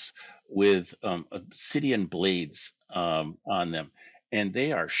clubs with obsidian blades on them, and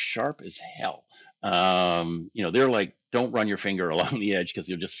they are sharp as hell. They're like, don't run your finger along the edge because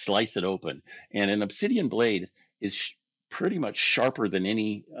you'll just slice it open. And an obsidian blade is pretty much sharper than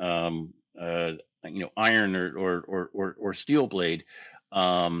any iron or steel blade,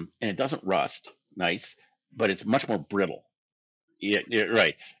 and it doesn't rust. Nice, but it's much more brittle. Yeah,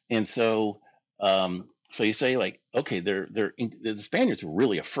 right. And so you say like, okay, the Spaniards were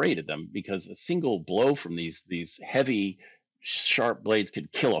really afraid of them because a single blow from these heavy, sharp blades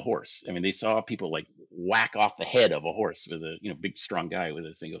could kill a horse. I mean, they saw people like whack off the head of a horse with a big strong guy with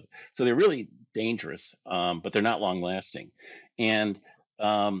a single. So they're really dangerous, but they're not long lasting. And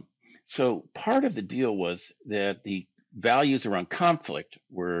um, so part of the deal was that the values around conflict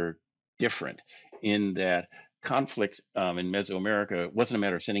were different in that conflict in Mesoamerica wasn't a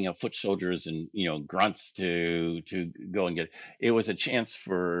matter of sending out foot soldiers and grunts to go and get it. It was a chance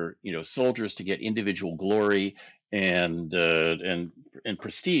for soldiers to get individual glory and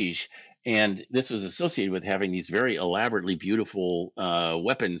prestige, and this was associated with having these very elaborately beautiful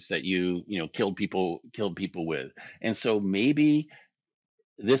weapons that killed people with. And so maybe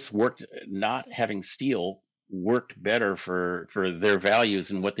this worked, not having steel worked better for their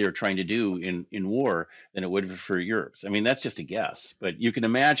values and what they were trying to do in war than it would for Europe's. I mean, that's just a guess, but you can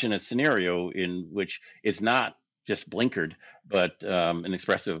imagine a scenario in which it's not just blinkered, but an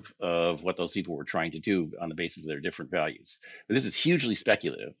expressive of what those people were trying to do on the basis of their different values. But this is hugely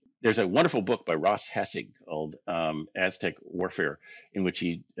speculative. There's a wonderful book by Ross Hessig called Aztec Warfare, in which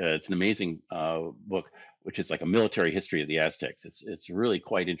it's an amazing book, which is like a military history of the Aztecs. It's really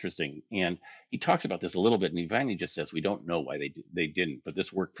quite interesting, and he talks about this a little bit, and he finally just says we don't know why they didn't, but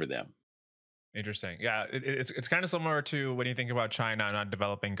this worked for them. Interesting. Yeah, it's kind of similar to when you think about China not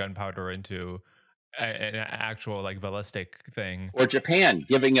developing gunpowder into an actual like ballistic thing, or Japan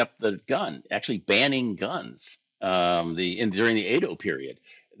giving up the gun, actually banning guns. During the Edo period,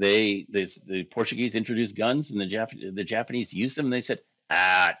 the Portuguese introduced guns, and the Japanese used them. And they said,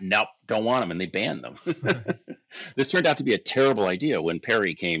 nope, don't want them, and they banned them. This turned out to be a terrible idea when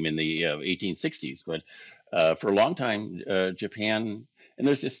Perry came in the 1860s, but for a long time, Japan, and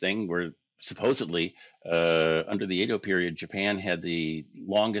there's this thing where supposedly under the Edo period, Japan had the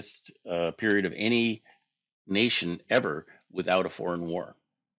longest period of any nation ever without a foreign war.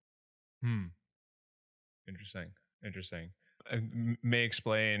 Interesting. May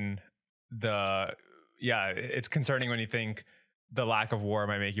explain it's concerning when you think the lack of war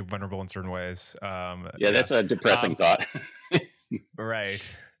might make you vulnerable in certain ways. That's a depressing thought. Right.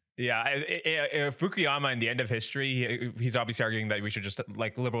 Yeah. Fukuyama in The End of History, he's obviously arguing that we should just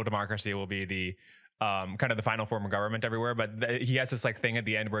like liberal democracy will be the kind of the final form of government everywhere. But he has this like thing at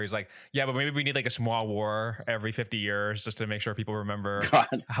the end where he's like, yeah, but maybe we need like a small war every 50 years just to make sure people remember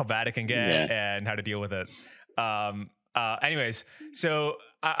how bad it can get and how to deal with it. Anyways, so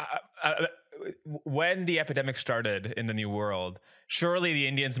when the epidemic started in the New World, surely the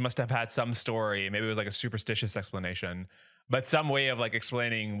Indians must have had some story. Maybe it was like a superstitious explanation, but some way of like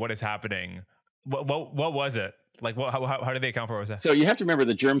explaining what is happening. What was it? Like, how did they account for what was that? So you have to remember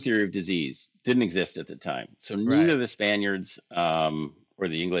the germ theory of disease didn't exist at the time. So neither the Spaniards or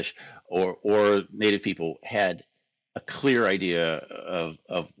the English or native people had a clear idea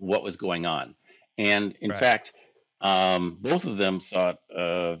of what was going on. And in fact, both of them thought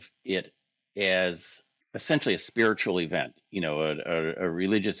of it as essentially a spiritual event, a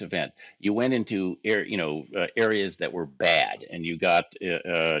religious event. You went into areas that were bad, and you got,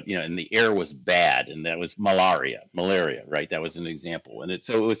 and the air was bad, and that was malaria, right? That was an example. And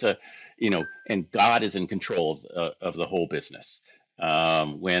so it was and God is in control of the whole business.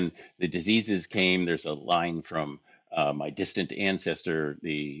 When the diseases came, there's a line from my distant ancestor,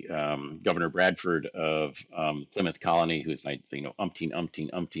 the Governor Bradford of Plymouth Colony, who's my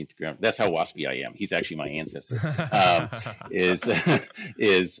umpteenth grand. That's how waspy I am. He's actually my ancestor.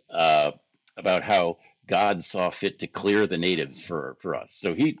 Is about how God saw fit to clear the natives for us.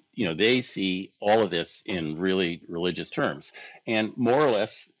 So they see all of this in really religious terms, and more or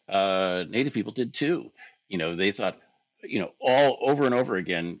less, native people did too. They thought, all over and over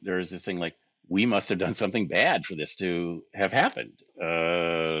again, there's this thing like, we must have done something bad for this to have happened.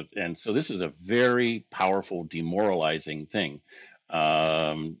 And so this is a very powerful, demoralizing thing.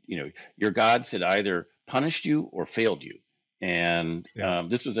 Your gods had either punished you or failed you. And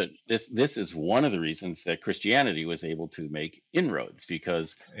this is one of the reasons that Christianity was able to make inroads,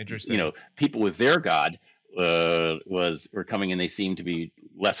 because people with their God were coming, and they seemed to be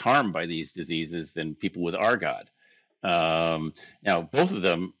less harmed by these diseases than people with our God. Now, both of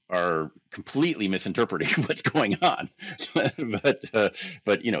them are completely misinterpreting what's going on, but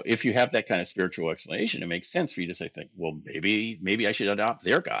if you have that kind of spiritual explanation, it makes sense for you to say, think, well, maybe I should adopt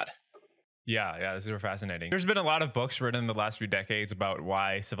their God. Yeah, this is super fascinating. There's been a lot of books written in the last few decades about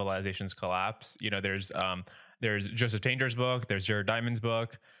why civilizations collapse. There's Joseph Tainter's book, there's Jared Diamond's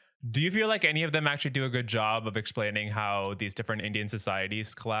book. Do you feel like any of them actually do a good job of explaining how these different Indian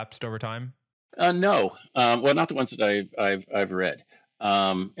societies collapsed over time? No, well, not the ones that I've read.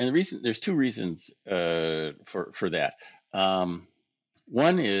 And there's two reasons for that.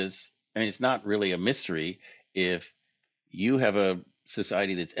 One is, I mean, it's not really a mystery if you have a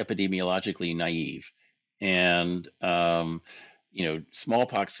society that's epidemiologically naive, and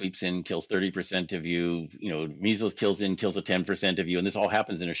smallpox sweeps in, kills 30% of you. Measles kills 10% of you, and this all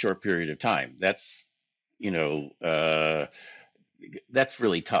happens in a short period of time. You know, uh, that's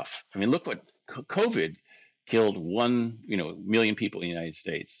really tough. I mean, look what COVID killed 1 million people in the United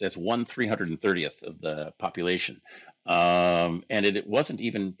States. That's 1/330th of the population, and it wasn't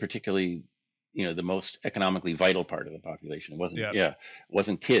even particularly the most economically vital part of the population. It wasn't Yeah. yeah, it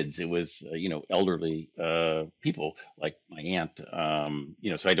wasn't kids. It was elderly people like my aunt.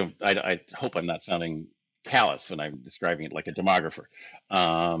 So I hope I'm not sounding callous when I'm describing it like a demographer.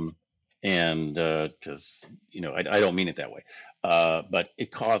 Um, and because I don't mean it that way, but it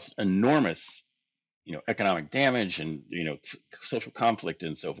caused enormous economic damage and social conflict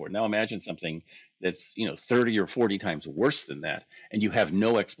and so forth. Now imagine something that's 30 or 40 times worse than that, and you have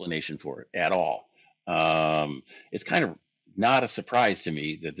no explanation for it at all. It's kind of not a surprise to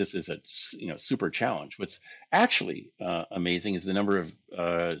me that this is a super challenge. What's actually amazing is the number of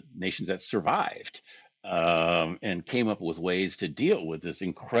nations that survived and came up with ways to deal with this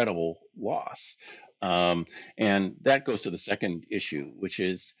incredible loss. And that goes to the second issue, which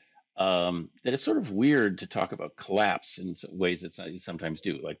is that it's sort of weird to talk about collapse in ways that you sometimes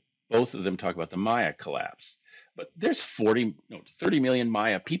do. Like both of them talk about the Maya collapse, but there's 30 million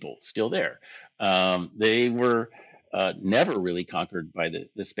Maya people still there. They were never really conquered by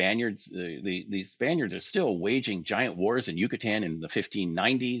the Spaniards. The Spaniards are still waging giant wars in Yucatan in the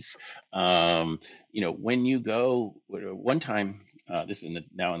 1590s. When you go one time, this is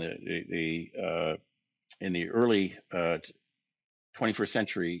in the early 21st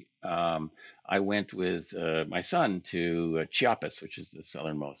century, I went with my son to Chiapas, which is the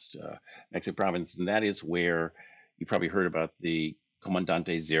southernmost Mexican province, and that is where you probably heard about the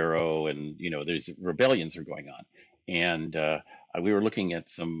Comandante Zero, and there's rebellions are going on. And we were looking at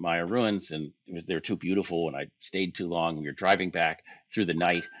some Maya ruins, and they were too beautiful, and I stayed too long. We were driving back through the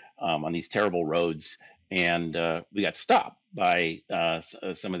night on these terrible roads, and we got stopped by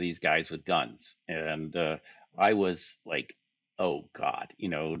some of these guys with guns, and I was like, oh God,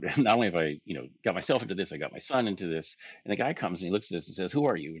 not only have I, got myself into this, I got my son into this. And the guy comes and he looks at this and says, who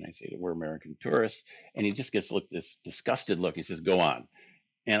are you? And I say, we're American tourists. And he just gets this disgusted look. He says, go on.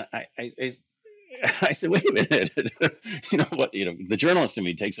 And I said, wait a minute. The journalist in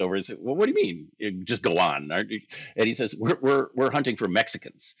me takes over and says, well, what do you mean? Just go on. And he says, we're hunting for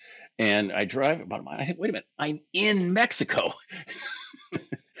Mexicans. And I drive about a mile. I think, wait a minute, I'm in Mexico.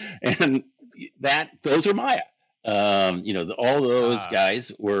 And those are Maya. All those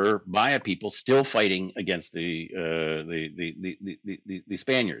guys were Maya people still fighting against the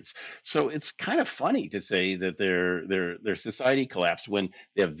Spaniards. So it's kind of funny to say that their society collapsed when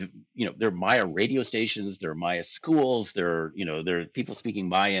they have their Maya radio stations, their Maya schools, there are people speaking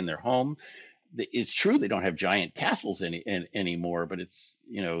Maya in their home. It's true they don't have giant castles anymore, but it's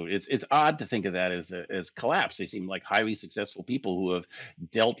odd to think of that as collapse. They seem like highly successful people who have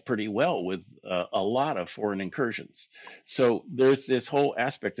dealt pretty well with a lot of foreign incursions. So there's this whole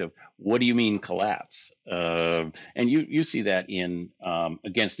aspect of what do you mean collapse, and you see that in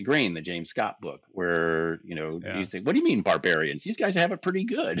Against the Grain, the James Scott book, where you say, what do you mean barbarians? These guys have it pretty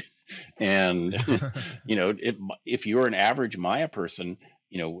good, and if you're an average Maya person,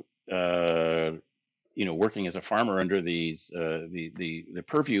 working as a farmer under the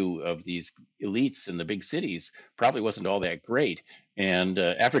purview of these elites in the big cities probably wasn't all that great. And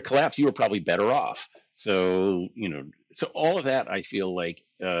after collapse, you were probably better off. So so all of that I feel like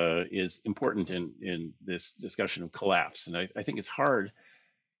is important in this discussion of collapse. And I think it's hard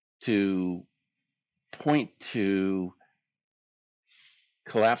to point to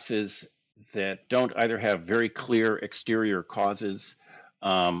collapses that don't either have very clear exterior causes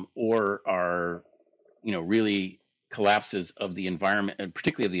or are really collapses of the environment, and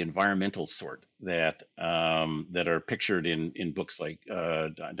particularly of the environmental sort that are pictured in books like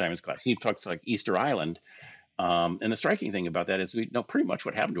Diamond's Collapse. He talks like Easter Island. And the striking thing about that is we know pretty much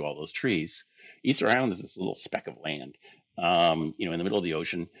what happened to all those trees. Easter Island is this little speck of land, in the middle of the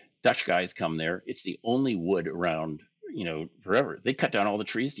ocean. Dutch guys come there. It's the only wood around, forever. They cut down all the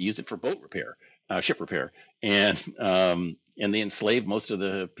trees to use it for boat repair, ship repair, and they enslave most of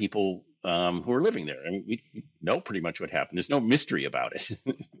the people who are living there. I mean, we know pretty much what happened. There's no mystery about it.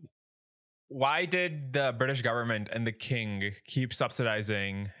 Why did the British government and the king keep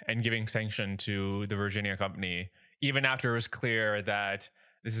subsidizing and giving sanction to the Virginia company, even after it was clear that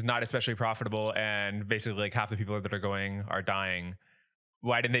this is not especially profitable and basically like half the people that are going are dying?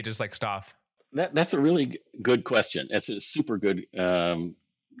 Why didn't they just like stop? That's a really good question. That's a super good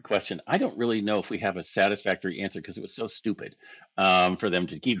question. I don't really know if we have a satisfactory answer because it was so stupid for them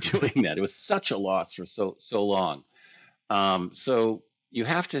to keep doing that. It was such a loss for so long. So you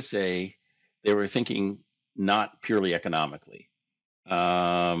have to say they were thinking not purely economically,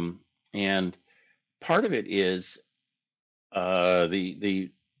 and part of it is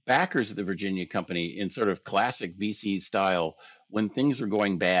the backers of the Virginia company in sort of classic VC style. When things were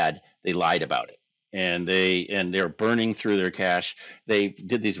going bad, they lied about it. And they're burning through their cash. They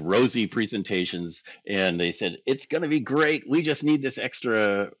did these rosy presentations, and they said it's going to be great. We just need this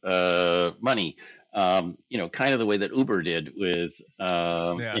extra money, kind of the way that Uber did with,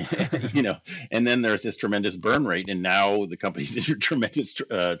 And then there's this tremendous burn rate, and now the company's in tremendous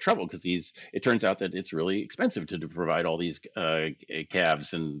trouble because it turns out that it's really expensive to provide all these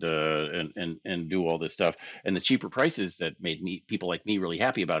cabs and do all this stuff, and the cheaper prices that made people like me really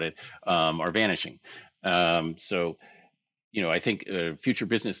happy about it are vanishing. So I think future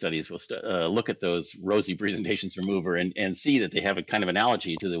business studies will look at those rosy presentations from Uber and see that they have a kind of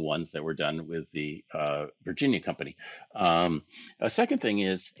analogy to the ones that were done with the Virginia company. A second thing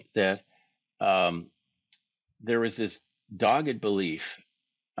is that there was this dogged belief,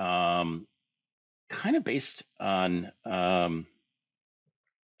 kind of based on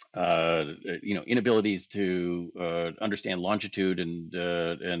inabilities to understand longitude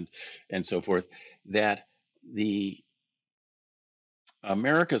and so forth, that the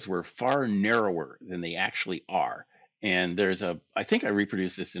Americas were far narrower than they actually are. And I think I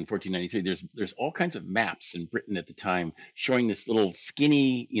reproduced this in 1493. There's all kinds of maps in Britain at the time showing this little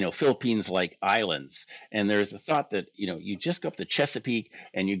skinny, Philippines-like islands. And there's a thought that, you just go up the Chesapeake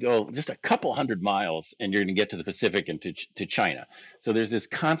and you go just a couple hundred miles and you're going to get to the Pacific and to China. So there's this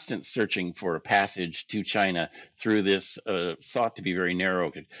constant searching for a passage to China through this thought to be very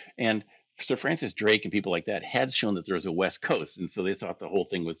narrow. And Sir Francis Drake and people like that had shown that there was a West Coast. And so they thought the whole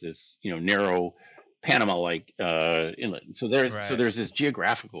thing was this, narrow Panama-like inlet. So there's this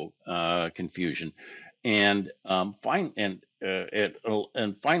geographical confusion, and finally,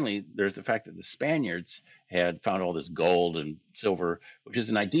 there's the fact that the Spaniards had found all this gold and silver, which is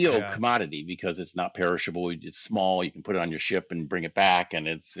an ideal commodity because it's not perishable. It's small. You can put it on your ship and bring it back, and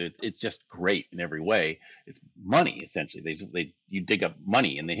it's just great in every way. It's money essentially. You dig up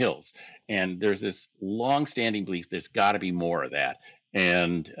money in the hills, and there's this long-standing belief there's got to be more of that.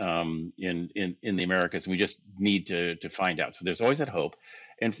 And in the Americas, we just need to find out. So there's always that hope,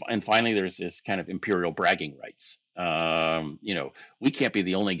 and finally, there's this kind of imperial bragging rights. We can't be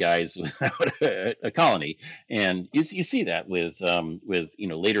the only guys without a colony, and you see that with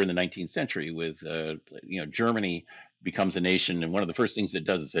later in the 19th century with Germany becomes a nation, and one of the first things it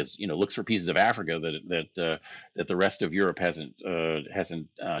does is says looks for pieces of Africa that the rest of Europe hasn't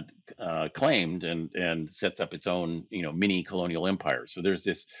claimed, and sets up its own mini colonial empire. So there's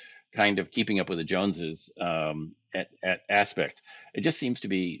this kind of keeping up with the Joneses aspect. It just seems to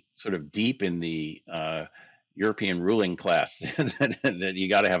be sort of deep in the European ruling class that you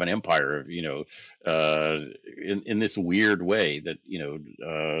got to have an empire, in this weird way that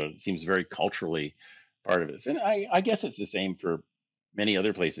seems very culturally part of it. And I guess it's the same for many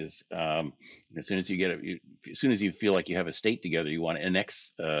other places. As soon as you feel like you have a state together, you want to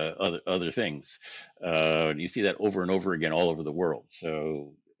annex other things. You see that over and over again all over the world.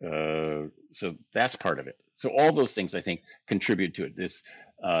 So that's part of it. So all those things I think contribute to it. This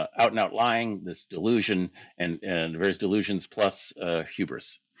out and out lying, this delusion, and various delusions plus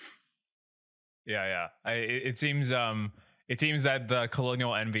hubris. Yeah. It seems that the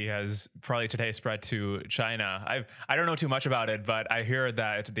colonial envy has probably today spread to China. I don't know too much about it, but I hear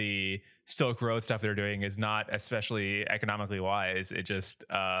that the Silk Road stuff they're doing is not especially economically wise. It just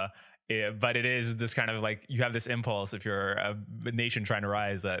but it is this kind of like, you have this impulse if you're a nation trying to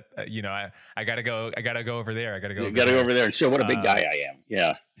rise that I gotta go over there. Go over there and show what a big guy I am.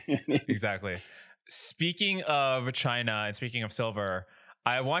 Yeah. Exactly. Speaking of China and speaking of silver,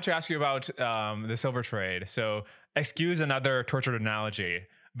 I want to ask you about the silver trade. So, excuse another tortured analogy,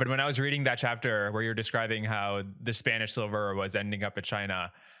 but when I was reading that chapter where you're describing how the Spanish silver was ending up in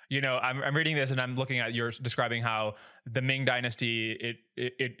China, I'm reading this and I'm looking at you're describing how the Ming Dynasty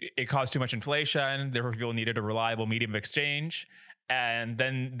it caused too much inflation. Therefore, people needed a reliable medium of exchange, and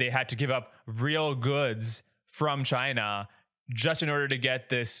then they had to give up real goods from China just in order to get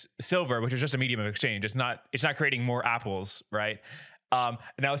this silver, which is just a medium of exchange. It's not creating more apples, right? And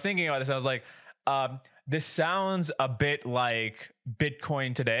I was thinking about this. I was like, this sounds a bit like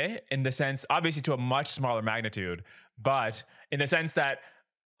Bitcoin today, in the sense, obviously to a much smaller magnitude, but in the sense that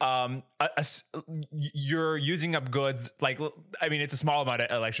you're using up goods. Like, I mean, it's a small amount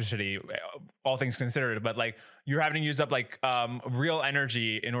of electricity, all things considered, but like you're having to use up like real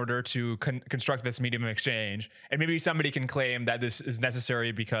energy in order to construct this medium of exchange. And maybe somebody can claim that this is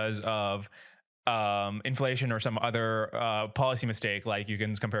necessary because of inflation or some other policy mistake, like you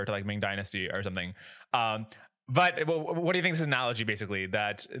can compare it to like Ming Dynasty or something. But what do you think of this analogy, basically,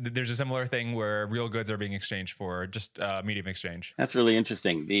 that there's a similar thing where real goods are being exchanged for just medium exchange? That's really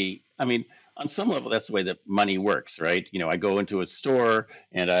interesting. I mean, on some level, that's the way that money works, right? I go into a store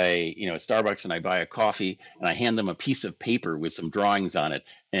and Starbucks, and I buy a coffee and I hand them a piece of paper with some drawings on it,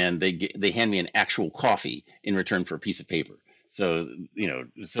 and they hand me an actual coffee in return for a piece of paper. So,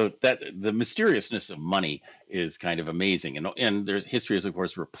 so that the mysteriousness of money is kind of amazing. And there's history is, of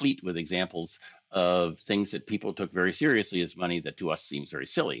course, replete with examples of things that people took very seriously as money that to us seems very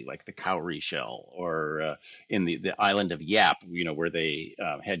silly, like the cowrie shell, or in the island of Yap, where they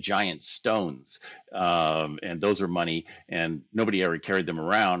had giant stones, and those were money, and nobody ever carried them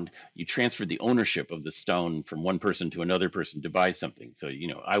around. You transferred the ownership of the stone from one person to another person to buy something. So,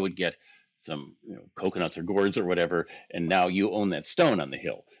 I would get some coconuts or gourds or whatever, and now you own that stone on the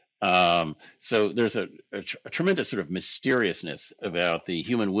hill. So there's a tremendous sort of mysteriousness about the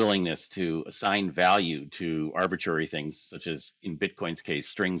human willingness to assign value to arbitrary things, such as in Bitcoin's case,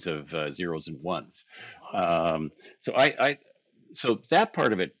 strings of zeros and ones. So that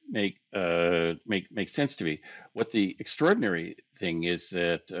part of it makes sense to me. What the extraordinary thing is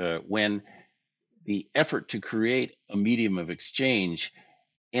that when the effort to create a medium of exchange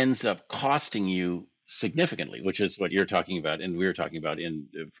ends up costing you significantly, which is what you're talking about, and we were talking about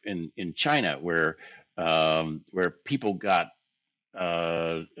in China, where people got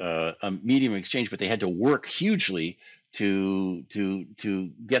a medium of exchange, but they had to work hugely to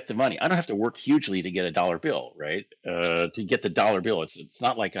get the money. I don't have to work hugely to get a dollar bill, right? To get the dollar bill, it's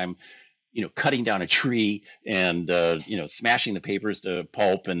not like I'm cutting down a tree and smashing the papers to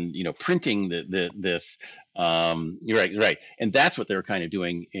pulp and printing this. You're right, and that's what they're kind of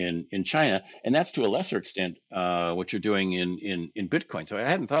doing in China, and that's to a lesser extent what you're doing in Bitcoin. So I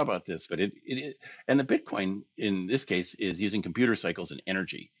hadn't thought about this, but it and the Bitcoin in this case is using computer cycles and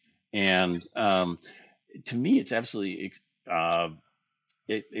energy, and to me it's absolutely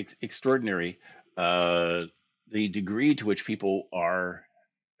extraordinary the degree to which people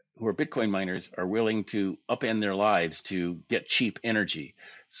who are Bitcoin miners are willing to upend their lives to get cheap energy.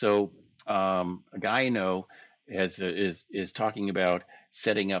 So a guy I know is talking about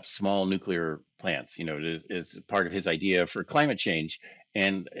setting up small nuclear plants, is part of his idea for climate change.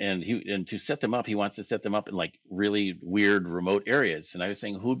 And to set them up, he wants to set them up in like really weird remote areas. And I was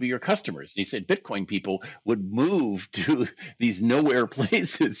saying, who would be your customers? And he said, Bitcoin people would move to these nowhere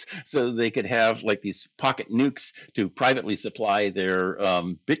places so they could have like these pocket nukes to privately supply their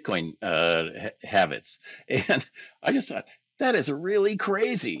Bitcoin habits. And I just thought, that is really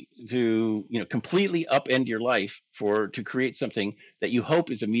crazy to completely upend your life to create something that you hope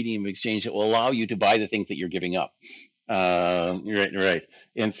is a medium of exchange that will allow you to buy the things that you're giving up. Right.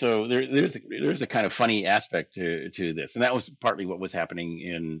 And so there's a kind of funny aspect to this, and that was partly what was happening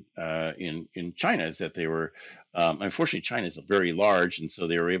in China, is that they were unfortunately China is very large, and so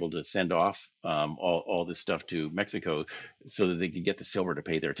they were able to send off all this stuff to Mexico so that they could get the silver to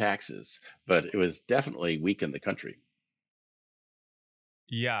pay their taxes, but it was definitely weakened the country.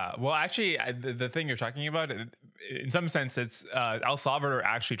 Yeah, well, actually, the thing you're talking about, in some sense, it's El Salvador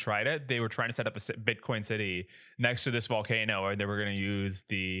actually tried it. They were trying to set up a Bitcoin city next to this volcano, and they were going to use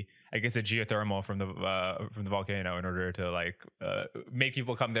the geothermal from the volcano in order to make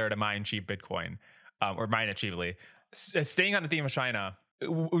people come there to mine cheap Bitcoin, or mine it cheaply. Staying on the theme of China,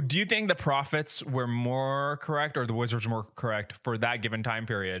 do you think the prophets were more correct or the wizards more correct for that given time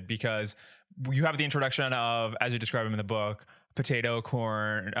period? Because you have the introduction of, as you describe them in the book, potato,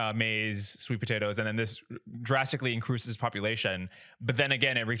 corn, maize, sweet potatoes, and then this drastically increases population. But then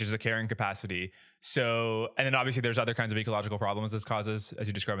again, it reaches a carrying capacity. So, and then obviously there's other kinds of ecological problems this causes, as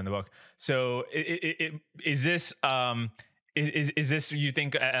you describe in the book. So, is this is this, you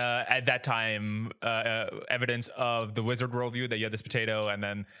think, at that time evidence of the wizard worldview that you had this potato and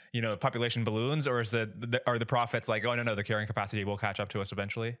then population balloons, or is it are the prophets like, oh no, the carrying capacity will catch up to us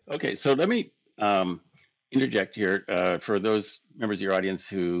eventually? Okay, so let me interject here for those members of your audience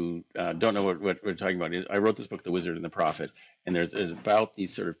who don't know what we're talking about. I wrote this book, The Wizard and the Prophet, and there's about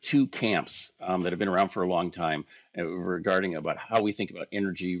these sort of two camps that have been around for a long time regarding about how we think about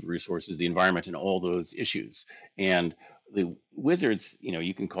energy, resources, the environment, and all those issues. And the wizards,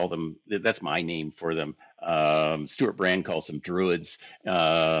 you can call them, that's my name for them. Stuart Brand calls them druids,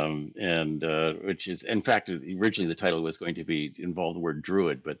 and which is, in fact, originally the title was going to be involve the word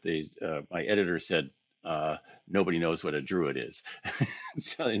druid, but my editor said, nobody knows what a druid is.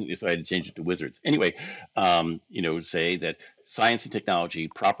 so I had to change it to wizards. Anyway, say that science and technology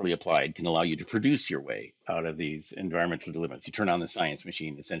properly applied can allow you to produce your way out of these environmental dilemmas. You turn on the science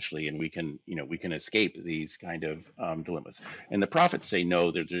machine essentially, and we can escape these kind of dilemmas. And the prophets say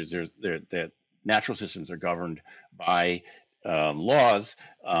no, that natural systems are governed by laws,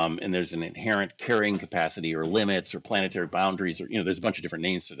 and there's an inherent carrying capacity or limits or planetary boundaries, or there's a bunch of different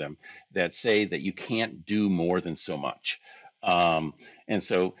names for them that say that you can't do more than so much. And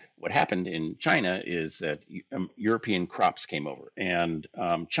so what happened in China is that European crops came over, and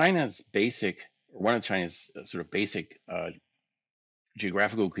China's one of China's sort of basic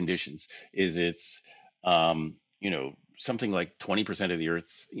geographical conditions is it's something like 20% of the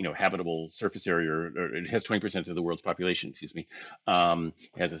Earth's habitable surface area, or it has 20% of the world's population. Excuse me,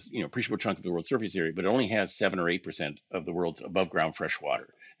 has a appreciable chunk of the world's surface area, but it only has 7 or 8% of the world's above ground fresh water.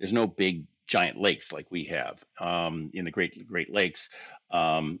 There's no big giant lakes like we have in the Great Lakes,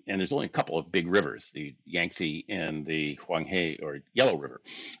 and there's only a couple of big rivers, the Yangtze and the Huanghe or Yellow River,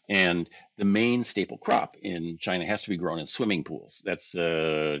 and the main staple crop in China has to be grown in swimming pools. That's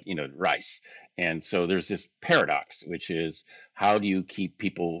rice. And so there's this paradox, which is, how do you keep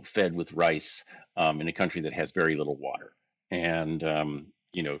people fed with rice in a country that has very little water? And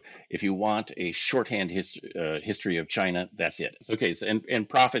if you want a shorthand history of China, that's it. It's okay. So, and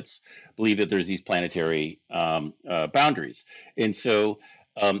prophets believe that there's these planetary boundaries, and so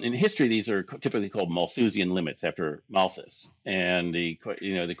in history, these are typically called Malthusian limits after Malthus. And the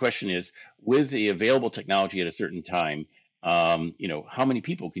question is, with the available technology at a certain time, how many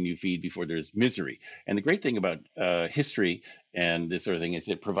people can you feed before there's misery? And the great thing about history and this sort of thing is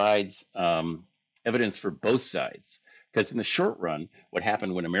it provides evidence for both sides. Because in the short run, what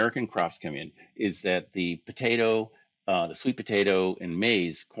happened when American crops come in is that the potato, the sweet potato and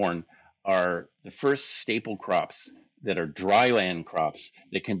maize, corn, are the first staple crops that are dryland crops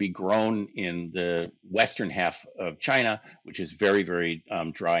that can be grown in the western half of China, which is very, very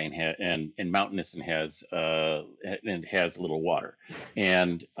dry and mountainous and has little water.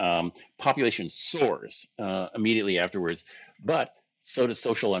 And population soars immediately afterwards, but so does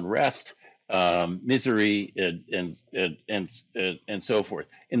social unrest, misery, and so forth.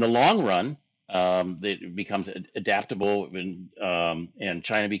 In the long run, it becomes adaptable, and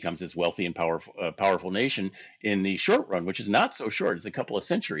China becomes this wealthy and powerful nation. In the short run, which is not so short, it's a couple of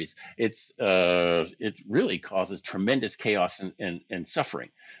centuries, it really causes tremendous chaos and suffering.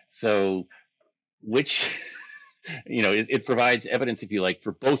 So, which it provides evidence, if you like,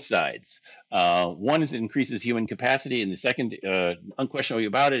 for both sides. One is it increases human capacity, and the second, unquestionably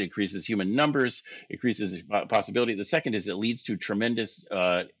about it, increases human numbers, increases possibility. The second is it leads to tremendous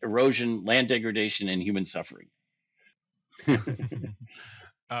erosion, land degradation, and human suffering.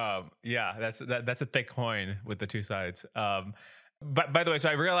 Yeah, that's a thick coin with the two sides. But by the way, so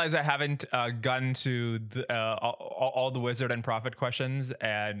I realize I haven't gotten to all the wizard and prophet questions,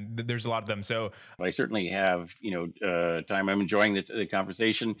 and there's a lot of them. So I certainly have, time. I'm enjoying the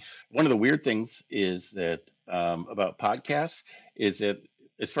conversation. One of the weird things is that about podcasts is that,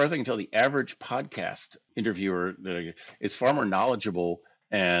 as far as I can tell, the average podcast interviewer is far more knowledgeable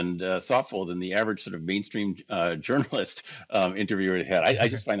and thoughtful than the average sort of mainstream journalist interviewer had. I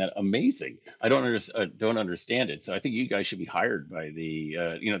just find that amazing. I don't understand it. So I think you guys should be hired by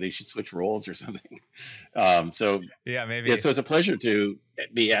the, they should switch roles or something. So yeah, maybe. Yeah, so it's a pleasure to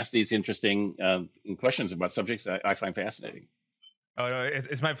be asked these interesting questions about subjects I find fascinating. Oh no,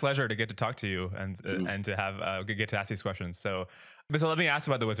 it's my pleasure to get to talk to you and to have get to ask these questions. So let me ask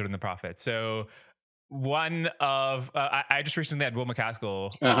about the wizard and the prophet. So one of I just recently had Will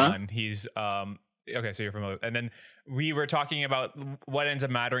MacAskill on. He's okay, so you're familiar. And then we were talking about what ends up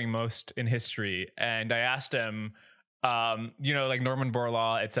mattering most in history, and I asked him, Like Norman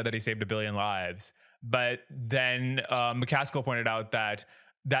Borlaug, it said that he saved 1 billion lives. But then MacAskill pointed out that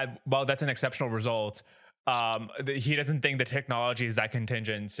while that's an exceptional result, he doesn't think the technology is that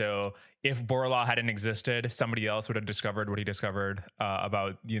contingent. So if Borlaug hadn't existed, somebody else would have discovered what he discovered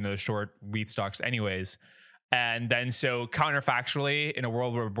about short wheat stocks, anyways. And then so counterfactually, in a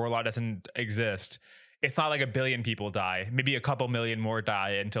world where Borlaug doesn't exist, it's not like 1 billion people die. Maybe a couple million more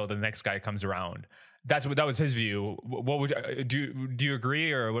die until the next guy comes around. That was his view. What would do you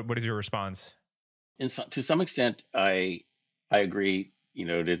agree, or what is your response? To some extent, I agree.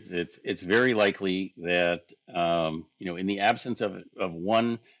 It's very likely that in the absence of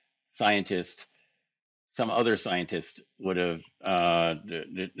one scientist, some other scientist would have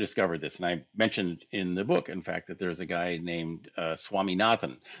discovered this. And I mentioned in the book, in fact, that there's a guy named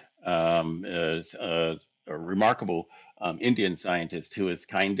Swaminathan, a remarkable Indian scientist who is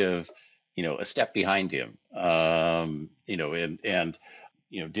kind of a step behind him, and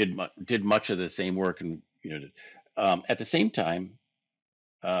did much of the same work, and at the same time,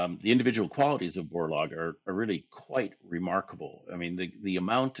 the individual qualities of Borlaug are really quite remarkable. I mean, the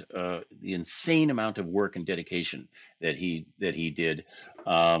insane amount of work and dedication that he did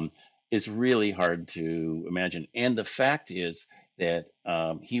is really hard to imagine. And the fact is that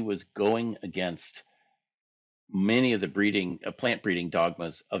he was going against many of the plant breeding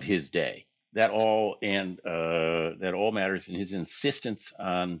dogmas of his day. That all matters. And his insistence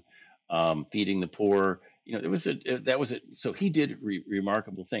on feeding the poor. So he did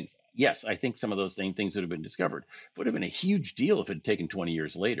remarkable things. Yes, I think some of those same things would have been discovered. It would have been a huge deal if it had taken 20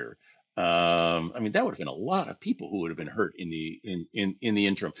 years later. I mean, that would have been a lot of people who would have been hurt in the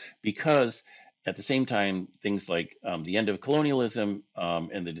interim, because at the same time, things like the end of colonialism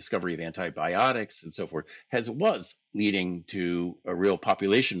and the discovery of antibiotics and so forth was leading to a real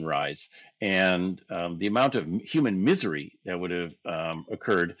population rise, and the amount of human misery that would have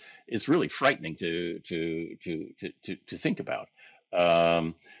occurred is really frightening to think about.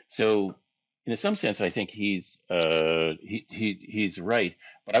 So, in some sense, I think he's right,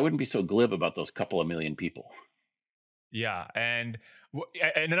 but I wouldn't be so glib about those couple of million people. Yeah, and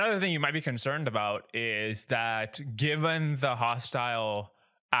another thing you might be concerned about is that, given the hostile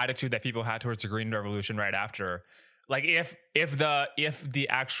attitude that people had towards the Green Revolution right after, like if the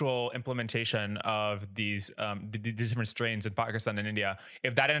actual implementation of these different strains in Pakistan and India,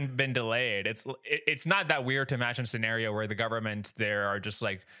 if that hadn't been delayed, it's not that weird to imagine a scenario where the government there are just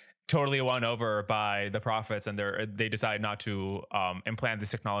like totally won over by the profits, and they decide not to implant this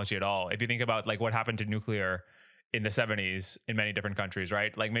technology at all. If you think about like what happened to nuclear in the 70s in many different countries,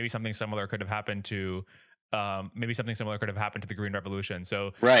 right? Like maybe something similar could have happened to the Green Revolution.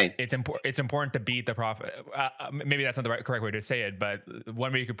 So right, it's important to beat the profit. Maybe that's not the correct way to say it, but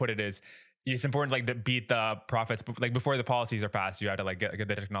one way you could put it is it's important like to beat the profits, like before the policies are passed. You have to like get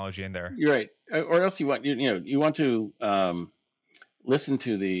the technology in there. You're right, or else you want to listen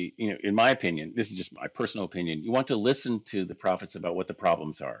to in my opinion, this is just my personal opinion, you want to listen to the prophets about what the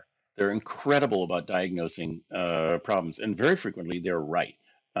problems are. They're incredible about diagnosing problems, and very frequently they're right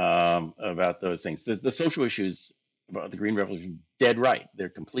about those things. The social issues about the Green Revolution, dead right. They're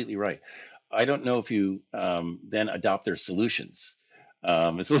completely right. I don't know if you then adopt their solutions.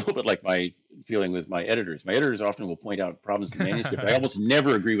 It's a little bit like my feeling with my editors. My editors often will point out problems in the manuscript. I almost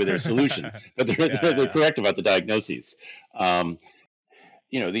never agree with their solution, but they're correct about the diagnoses.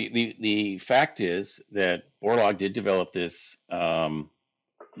 The fact is that Borlaug did develop this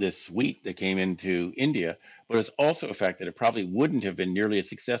wheat that came into India, but it's also a fact that it probably wouldn't have been nearly as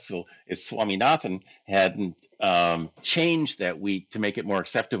successful if Swaminathan hadn't changed that wheat to make it more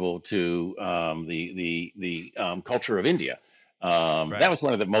acceptable to the culture of India. Right. That was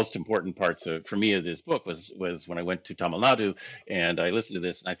one of the most important parts for me of this book was when I went to Tamil Nadu and I listened to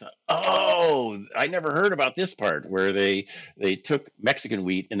this and I thought, oh, I never heard about this part where they took Mexican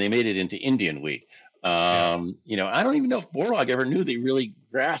wheat and they made it into Indian wheat. I don't even know if Borlaug ever knew they really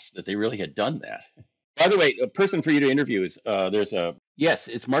grasped that they really had done that. By the way, a person for you to interview is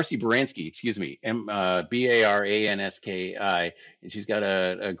it's Marcy Baranski, excuse me, Baranski, and she's got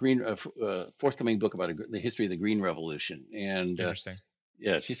a forthcoming book about the history of the Green Revolution. And interesting.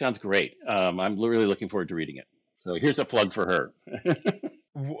 Yeah, she sounds great. I'm really looking forward to reading it. So here's a plug for her.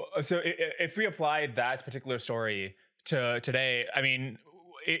 So if we applied that particular story to today, I mean,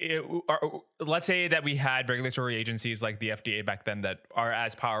 let's say that we had regulatory agencies like the FDA back then that are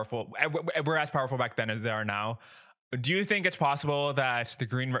as powerful, were as powerful back then as they are now. Do you think it's possible that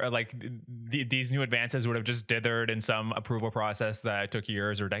these new advances would have just dithered in some approval process that took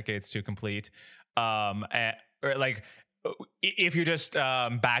years or decades to complete? if you just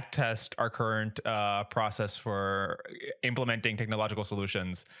backtest our current process for implementing technological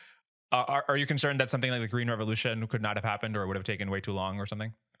solutions, are you concerned that something like the Green Revolution could not have happened, or would have taken way too long, or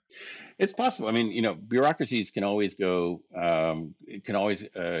something? It's possible. I mean, bureaucracies can always go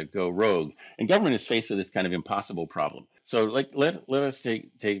go rogue, and government is faced with this kind of impossible problem. So, like, let us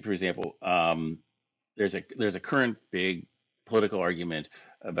take for example, there's a current big political argument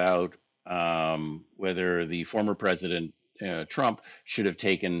about whether the former president Trump should have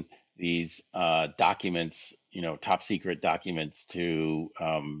taken these documents, top secret documents to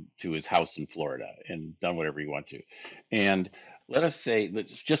his house in Florida and done whatever he wanted to. And let us say,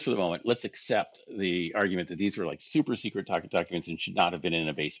 just for the moment, let's accept the argument that these were like super secret documents and should not have been in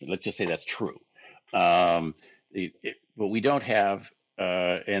a basement. Let's just say that's true. But we don't have,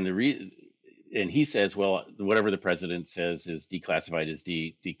 and he says, well, whatever the president says is declassified is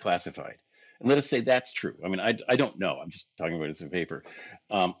declassified. And let us say that's true. I mean, I don't know. I'm just talking about it as a paper.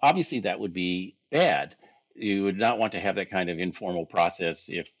 Obviously, that would be bad. You would not want to have that kind of informal process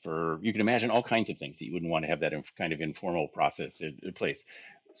you can imagine all kinds of things that you wouldn't want to have that kind of informal process in place.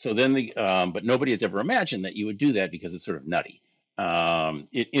 So then but nobody has ever imagined that you would do that because it's sort of nutty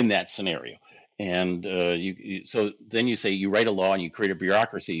in that scenario. And so then you say you write a law and you create a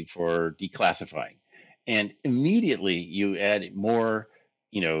bureaucracy for declassifying, and immediately you add more,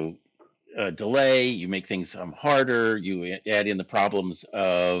 delay. You make things harder. You add in the problems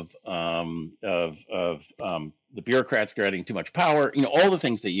of the bureaucrats getting too much power. All the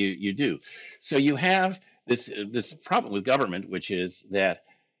things that you do. So you have this problem with government, which is that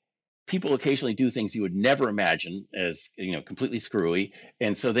people occasionally do things you would never imagine as completely screwy,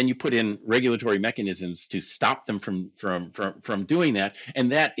 and so then you put in regulatory mechanisms to stop them from doing that,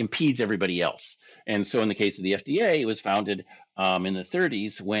 and that impedes everybody else. And so in the case of the FDA, it was founded in the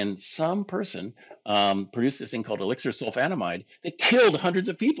 30s when some person produced this thing called elixir sulfonamide that killed hundreds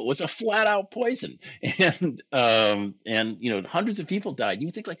of people. It was a flat out poison, and hundreds of people died. You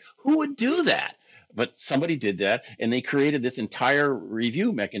think, like, who would do that? But somebody did that, and they created this entire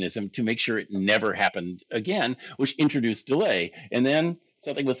review mechanism to make sure it never happened again, which introduced delay. And then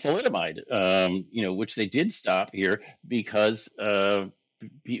something with thalidomide, which they did stop here because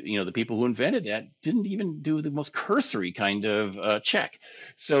the people who invented that didn't even do the most cursory kind of check.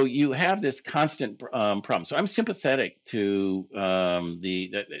 So you have this constant problem. So I'm sympathetic to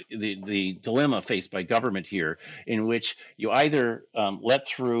the dilemma faced by government here, in which you either let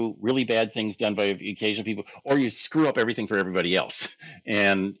through really bad things done by occasional people, or you screw up everything for everybody else.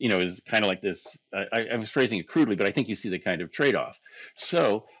 And it's kind of like this. I was phrasing it crudely, but I think you see the kind of trade-off.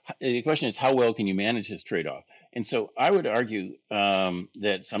 So the question is, how well can you manage this trade-off? And so I would argue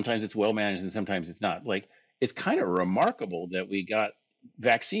that sometimes it's well managed and sometimes it's not. Like, it's kind of remarkable that we got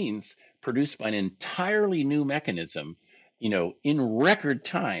vaccines produced by an entirely new mechanism, in record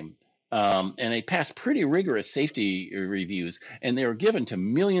time. And they passed pretty rigorous safety reviews, and they were given to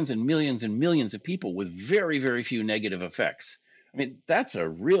millions and millions and millions of people with very, very few negative effects. I mean, that's a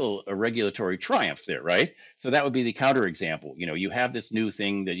regulatory triumph there, right? So that would be the counterexample. You have this new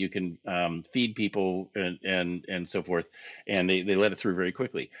thing that you can feed people and so forth, and they let it through very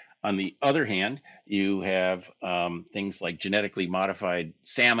quickly. On the other hand, you have things like genetically modified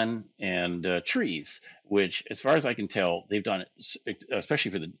salmon and trees, which, as far as I can tell, they've done,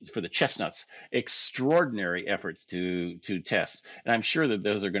 especially for the chestnuts, extraordinary efforts to test. And I'm sure that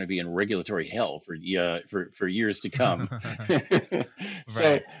those are going to be in regulatory hell for years to come. Right.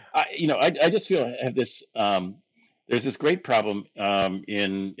 So I just feel I have this. There's this great problem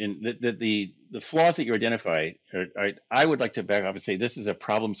in the flaws that you identify. I would like to back up and say this is a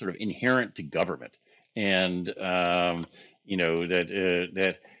problem sort of inherent to government, and that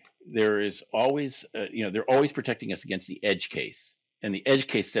there is always they're always protecting us against the edge case, and the edge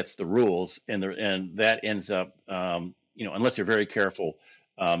case sets the rules, and that ends up unless you're very careful,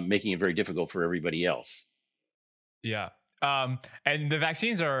 making it very difficult for everybody else. Yeah. And the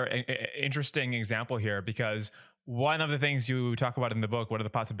vaccines are an interesting example here, because one of the things you talk about in the book, one of the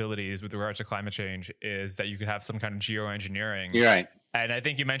possibilities with regards to climate change, is that you could have some kind of geoengineering. You're right. And I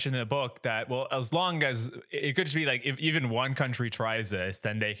think you mentioned in the book that, well, as long as it could just be like, if even one country tries this,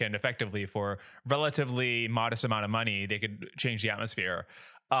 then they can effectively, for relatively modest amount of money, they could change the atmosphere.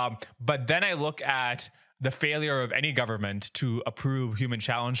 But then I look at the failure of any government to approve human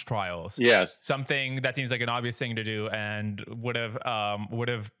challenge trials. Yes. Something that seems like an obvious thing to do and would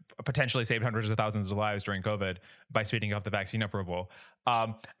have potentially saved hundreds of thousands of lives during COVID by speeding up the vaccine approval.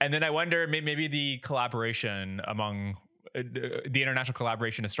 And then I wonder, maybe the collaboration among the international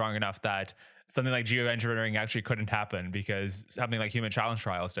collaboration is strong enough that something like geoengineering actually couldn't happen because something like human challenge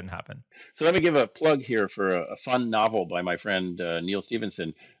trials didn't happen. So let me give a plug here for a fun novel by my friend Neil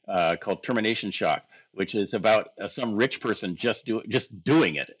Stevenson called Termination Shock, which is about some rich person just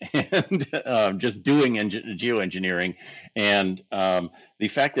doing it and just doing geoengineering, and the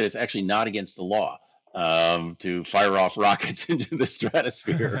fact that it's actually not against the law to fire off rockets into the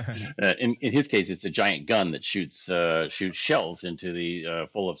stratosphere. In his case, it's a giant gun that shoots shells into the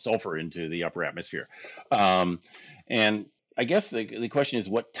full of sulfur into the upper atmosphere, and I guess the question is,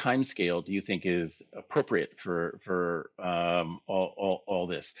 what time scale do you think is appropriate for all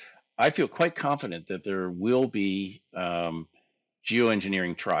this? I feel quite confident that there will be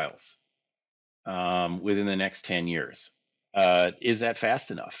geoengineering trials within the next 10 years. Is that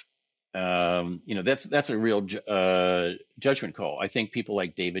fast enough? That's a real judgment call. I think people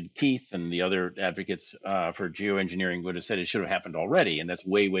like David Keith and the other advocates for geoengineering would have said it should have happened already, and that's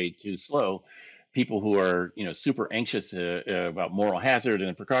way too slow. People who are super anxious about moral hazard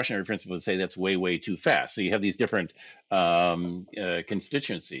and precautionary principles say that's way too fast. So you have these different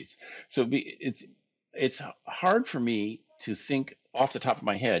constituencies. So it's hard for me to think off the top of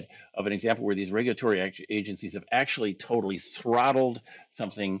my head of an example where these regulatory agencies have actually totally throttled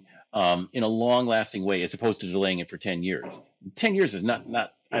something in a long-lasting way, as opposed to delaying it for 10 years. 10 years is not.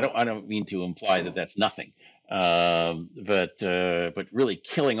 I don't mean to imply that that's nothing, but really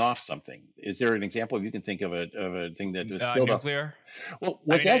killing off something. Is there an example you can think of a thing that was killed nuclear? Well,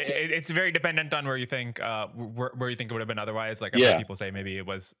 it's very dependent on where you think where you think it would have been otherwise. Like I've heard people say maybe it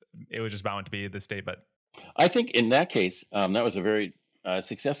was just bound to be the state, but I think in that case that was a very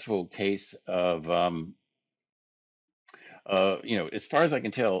successful case of as far as I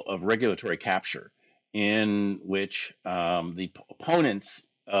can tell, of regulatory capture, in which the opponents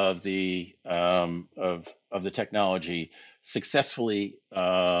of the technology successfully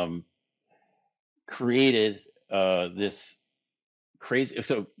created this crazy.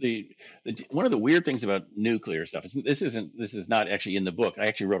 So one of the weird things about nuclear stuff is this is not actually in the book. I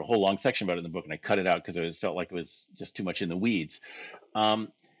actually wrote a whole long section about it in the book, and I cut it out because I felt like it was just too much in the weeds.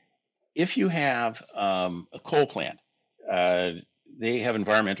 If you have a coal plant, they have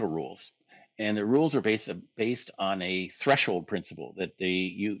environmental rules, and the rules are based on a threshold principle that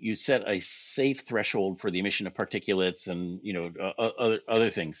you set a safe threshold for the emission of particulates and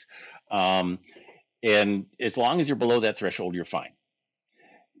other things, and as long as you're below that threshold, you're fine.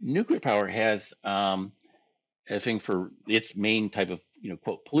 Nuclear power has a thing for its main type of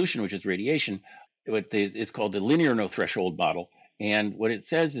quote pollution, which is radiation. It's called the linear no threshold model. And what it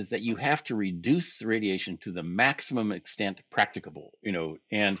says is that you have to reduce the radiation to the maximum extent practicable,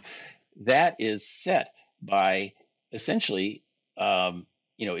 and that is set by essentially,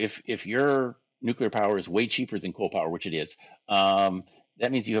 if your nuclear power is way cheaper than coal power, which it is, that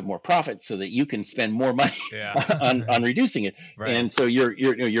means you have more profit so that you can spend more money on reducing it. Right. And so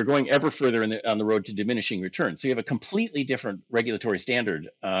you're going ever further on the road to diminishing returns. So you have a completely different regulatory standard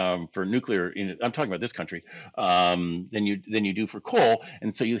for nuclear. I'm talking about this country than you do for coal.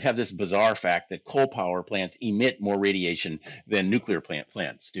 And so you have this bizarre fact that coal power plants emit more radiation than nuclear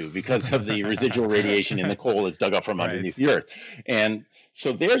plants do because of the residual radiation in the coal that's dug up from underneath the earth. And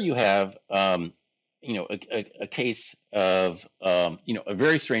so there you have a case of a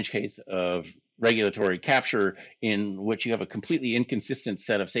very strange case of regulatory capture in which you have a completely inconsistent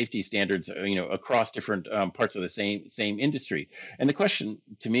set of safety standards across different parts of the same industry. And the question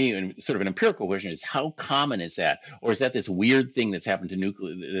to me, and sort of an empirical question, is how common is that, or is that this weird thing that's happened to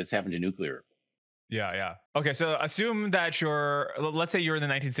nuclear? Yeah. Okay, so assume that let's say you're in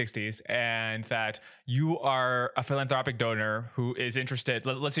the 1960s and that you are a philanthropic donor who is interested.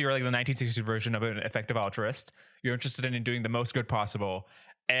 Let's say you're like the 1960s version of an effective altruist. You're interested in doing the most good possible.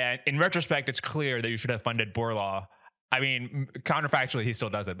 And in retrospect, it's clear that you should have funded Borlaug. I mean, counterfactually, he still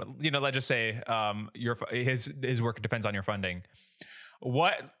does it. But, let's just say his work depends on your funding.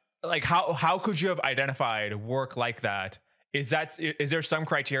 How could you have identified work like that? Is there some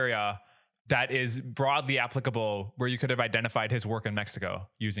criteria that is broadly applicable where you could have identified his work in Mexico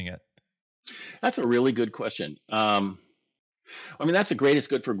using it? That's a really good question. That's the greatest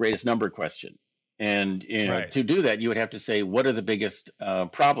good for greatest number question. And to do that, you would have to say, what are the biggest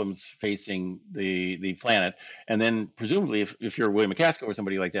problems facing the planet? And then presumably, if you're Will MacAskill or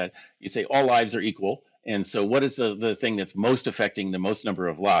somebody like that, you say all lives are equal. And so what is the thing that's most affecting the most number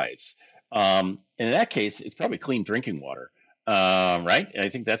of lives? In that case, it's probably clean drinking water. Right? I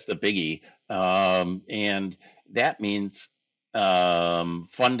think that's the biggie. And that means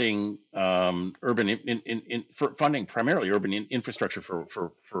funding funding primarily urban infrastructure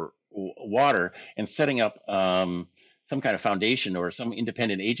for water, and setting up some kind of foundation or some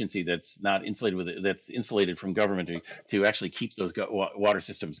independent agency that's not insulated that's insulated from government to actually keep those water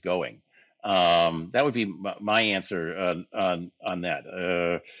systems going. That would be my answer on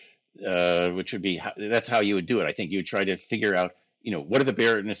that. Which would be that's how you would do it. I think you would try to figure out, what are the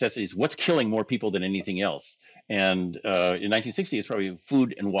bare necessities? What's killing more people than anything else? And in 1960, it's probably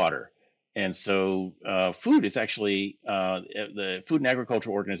food and water. And so food is actually the Food and Agriculture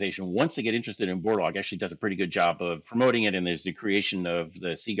Organization, once they get interested in Borlaug, actually does a pretty good job of promoting it. And there's the creation of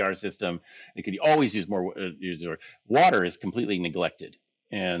the CIGAR system. It could always use more. Water is completely neglected.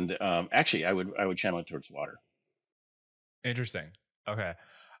 And actually, I would channel it towards water. Interesting. Okay.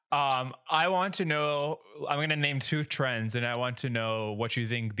 I want to know, I'm going to name two trends, and I want to know what you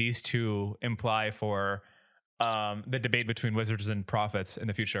think these two imply for the debate between wizards and prophets in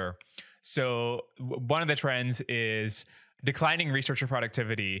the future. So one of the trends is declining researcher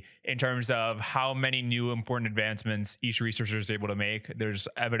productivity in terms of how many new important advancements each researcher is able to make. There's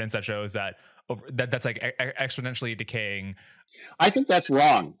evidence that shows that that's like exponentially decaying. I think that's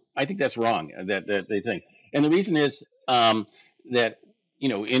wrong. That they think. And the reason is that,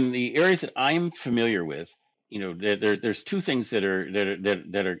 in the areas that I'm familiar with, there's two things that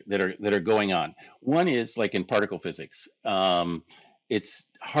are going on. One is like in particle physics. It's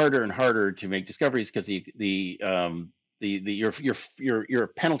harder and harder to make discoveries because you're a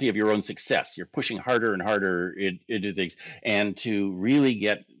penalty of your own success. You're pushing harder and harder into things, and to really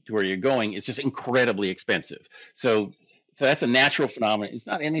get to where you're going, it's just incredibly expensive. So that's a natural phenomenon. It's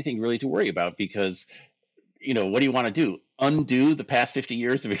not anything really to worry about because, what do you want to do? Undo the past 50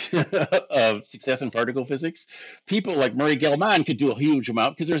 years of, of success in particle physics? People like Murray Gell-Mann could do a huge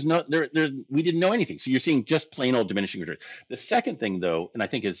amount because we didn't know anything. So you're seeing just plain old diminishing returns. The second thing, though, and I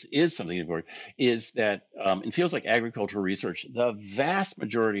think is something important, is that in fields like agricultural research, the vast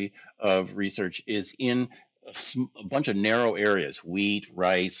majority of research is in a bunch of narrow areas: wheat,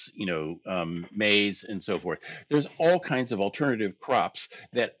 rice, maize, and so forth. There's all kinds of alternative crops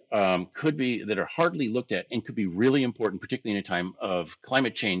that that are hardly looked at and could be really important, particularly in a time of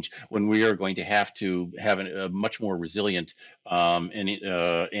climate change when we are going to have a much more resilient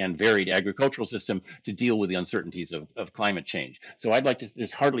and varied agricultural system to deal with the uncertainties of climate change. So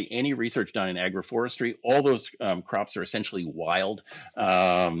there's hardly any research done in agroforestry. All those crops are essentially wild.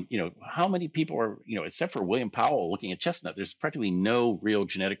 How many people are, except for William Powell looking at chestnut, there's practically no real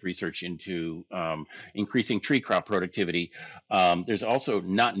genetic research into increasing tree crop productivity. There's also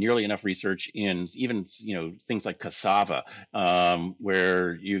not nearly enough research in even, things like cassava,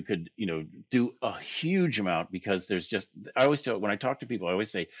 where you could, do a huge amount because I always tell, when I talk to people, I always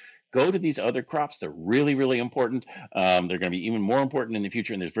say, go to these other crops. They're really, really important. They're going to be even more important in the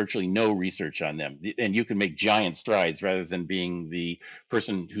future, and there's virtually no research on them. And you can make giant strides rather than being the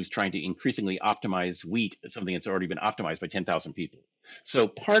person who's trying to increasingly optimize wheat, something that's already been optimized by 10,000 people. So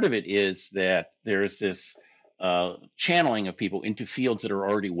part of it is that there's this channeling of people into fields that are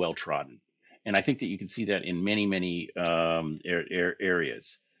already well trodden. And I think that you can see that in many, many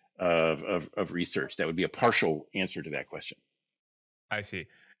areas of research. That would be a partial answer to that question. I see.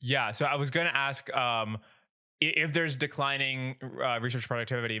 Yeah. So I was going to ask if there's declining research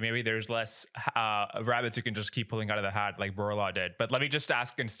productivity, maybe there's less rabbits you can just keep pulling out of the hat like Borlaug did. But let me just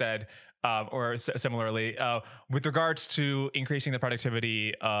ask instead, similarly, with regards to increasing the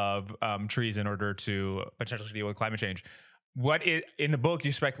productivity of trees in order to potentially deal with climate change, in the book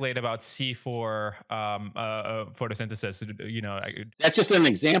you speculate about C4 photosynthesis? That's just an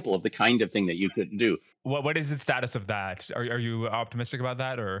example of the kind of thing that you could do. What is the status of that? Are you optimistic about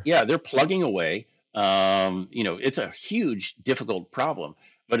that, or? Yeah, they're plugging away. It's a huge, difficult problem,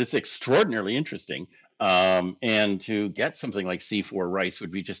 but it's extraordinarily interesting. And to get something like C4 rice would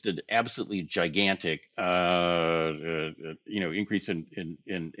be just an absolutely gigantic, increase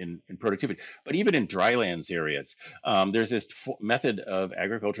in productivity. But even in drylands areas, there's this method of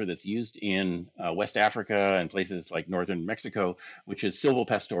agriculture that's used in West Africa and places like northern Mexico, which is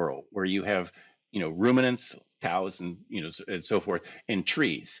silvopastoral, where you have ruminants, cows, and and so forth, and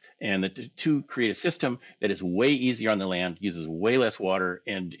trees, and to create a system that is way easier on the land, uses way less water,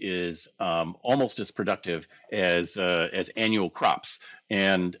 and is almost as productive as annual crops.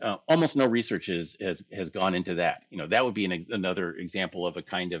 And almost no research has gone into that. That would be another example of a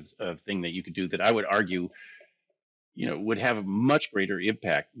kind of thing that you could do that I would argue would have a much greater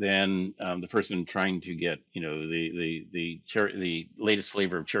impact than the person trying to get, the latest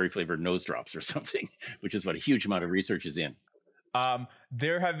flavor of cherry flavored nose drops or something, which is what a huge amount of research is in.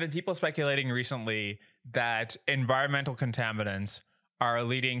 There have been people speculating recently that environmental contaminants are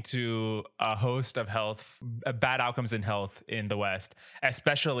leading to a host of bad outcomes in health in the West,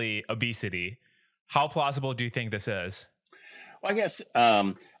 especially obesity. How plausible do you think this is? Well, I guess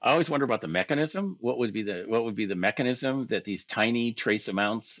I always wonder about the mechanism. What would be the mechanism that these tiny trace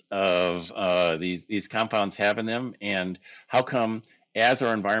amounts of these compounds have in them, and how come as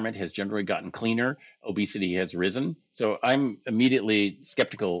our environment has generally gotten cleaner, obesity has risen? So I'm immediately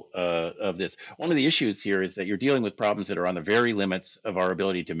skeptical of this. One of the issues here is that you're dealing with problems that are on the very limits of our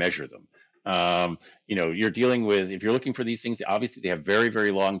ability to measure them. You're dealing with, if you're looking for these things, obviously they have very,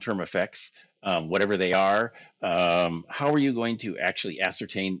 very long-term effects, whatever they are. How are you going to actually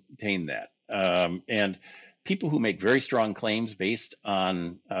ascertain that? And people who make very strong claims based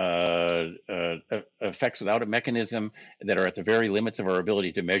on effects without a mechanism that are at the very limits of our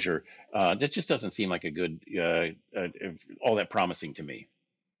ability to measure, that just doesn't seem like a good, all that promising to me.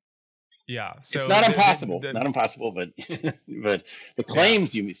 Yeah. It's So not impossible, not impossible, but but the yeah.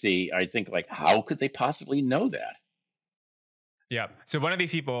 claims you see, I think, like, how could they possibly know that? Yeah. So one of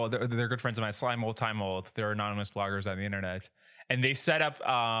these people, they're good friends of mine, Slime Mold, Time Mold. They're anonymous bloggers on the internet. And they set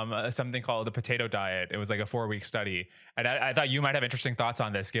up something called the potato diet. It was like a 4-week study. And I thought you might have interesting thoughts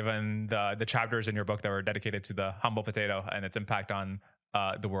on this, given the chapters in your book that were dedicated to the humble potato and its impact on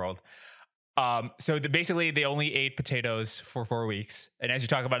the world. So basically, they only ate potatoes for 4 weeks. And as you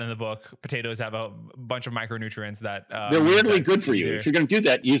talk about in the book, potatoes have a bunch of micronutrients that They're means weirdly that good for you. either, If you're going to do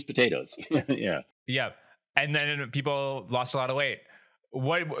that, use potatoes. Yeah. yeah. And then people lost a lot of weight.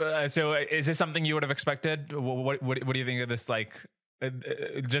 What? So is this something you would have expected? What do you think of this? Like,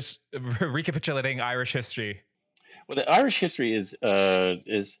 just recapitulating Irish history. Well, the Irish history is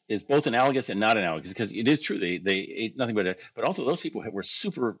both analogous and not analogous, because it is true they ate nothing but it, but also those people were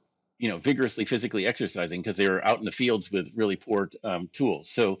super, vigorously physically exercising because they were out in the fields with really poor tools.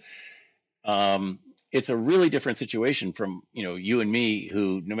 So um, it's a really different situation from you and me,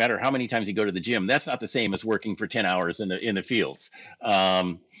 who, no matter how many times you go to the gym, that's not the same as working for 10 hours in the fields.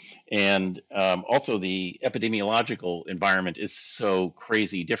 um, and Also, the epidemiological environment is so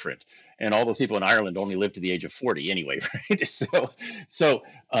crazy different, and all those people in Ireland only lived to the age of 40 anyway, right? So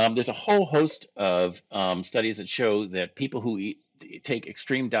there's a whole host of studies that show that people who take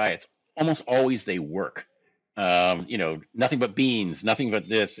extreme diets, almost always they work. Nothing but beans, nothing but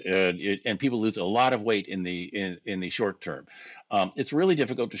this, and people lose a lot of weight in the short term. It's really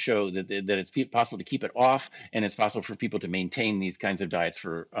difficult to show that it's possible to keep it off, and it's possible for people to maintain these kinds of diets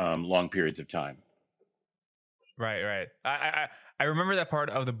for long periods of time. Right, right. I remember that part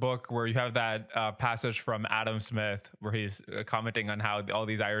of the book where you have that passage from Adam Smith where he's commenting on how all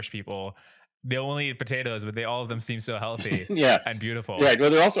these Irish people, they only eat potatoes, but all of them seem so healthy Yeah, and beautiful. right. Well,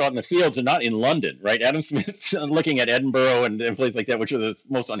 they're also out in the fields and not in London, right? Adam Smith's looking at Edinburgh and places like that, which are the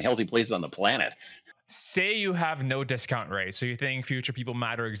most unhealthy places on the planet. Say you have no discount rate, so you think future people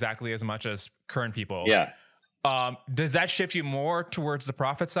matter exactly as much as current people. Yeah. Does that shift you more towards the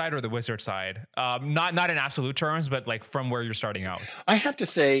profit side or the wizard side? Not in absolute terms, but like from where you're starting out. I have to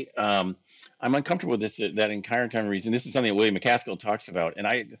say, I'm uncomfortable with this, that entire time reason. This is something that William MacAskill talks about, and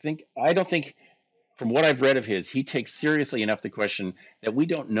I don't think, from what I've read of his, he takes seriously enough the question that we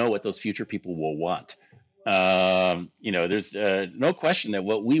don't know what those future people will want. There's no question that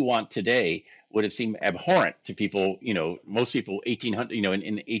what we want today would have seemed abhorrent to people, most people 1800,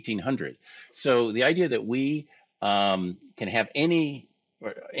 in 1800. So the idea that we can have any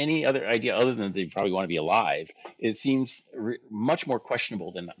other idea other than they probably want to be alive, it seems much more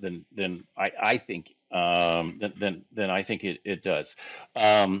questionable than I think, than I think it does.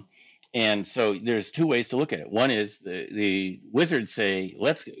 And so there's two ways to look at it. One is the wizards say,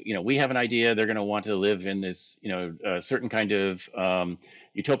 we have an idea. They're going to want to live in this, certain kind of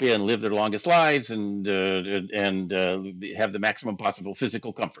utopia and live their longest lives and have the maximum possible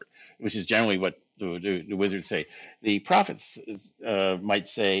physical comfort, which is generally what the wizards say. The prophets might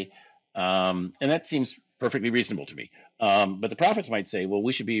say, and that seems perfectly reasonable to me. But the prophets might say, well,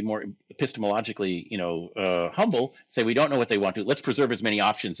 we should be more epistemologically, humble. Say we don't know what they want to. Let's preserve as many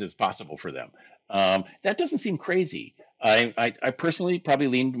options as possible for them. That doesn't seem crazy. I personally probably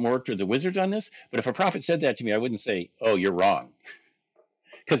leaned more to the wizards on this. But if a prophet said that to me, I wouldn't say, "Oh, you're wrong,"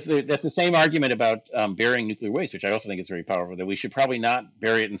 because that's the same argument about burying nuclear waste, which I also think is very powerful. That we should probably not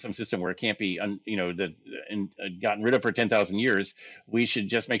bury it in some system where it can't be, gotten rid of for 10,000 years. We should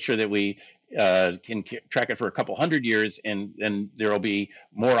just make sure that we can track it for a couple hundred years, and then there will be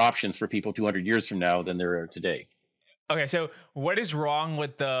more options for people 200 years from now than there are today. Okay, so what is wrong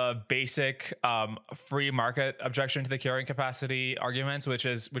with the basic free market objection to the carrying capacity arguments, which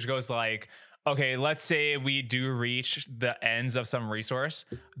goes like, okay, let's say we do reach the ends of some resource,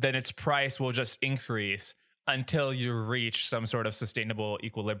 then its price will just increase until you reach some sort of sustainable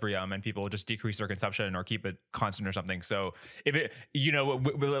equilibrium and people just decrease their consumption or keep it constant or something. So if it,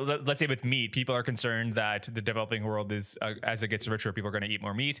 let's say with meat, people are concerned that the developing world is, as it gets richer, people are going to eat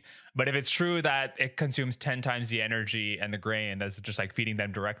more meat. But if it's true that it consumes 10 times the energy and the grain that's just like feeding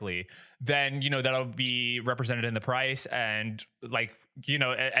them directly, then, that'll be represented in the price. And like,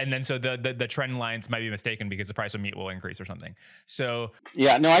 and then so the trend lines might be mistaken because the price of meat will increase or something. So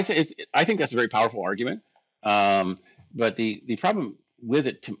yeah, no, I think that's a very powerful argument. But the problem with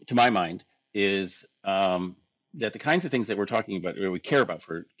it, to my mind, is that the kinds of things that we're talking about, or we care about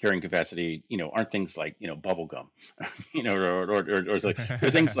for carrying capacity, aren't things like bubble gum, or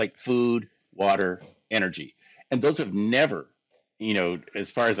things like food, water, energy, and those have never,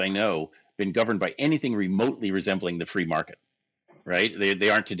 as far as I know, been governed by anything remotely resembling the free market. Right?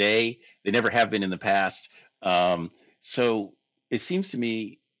 They aren't today. They never have been in the past. So it seems to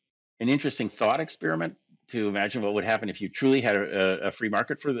me an interesting thought experiment to imagine what would happen if you truly had a free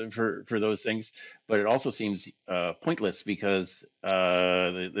market for those things. But it also seems pointless because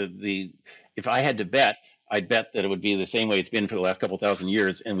if I had to bet, I'd bet that it would be the same way it's been for the last couple thousand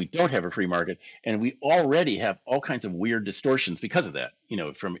years, and we don't have a free market, and we already have all kinds of weird distortions because of that.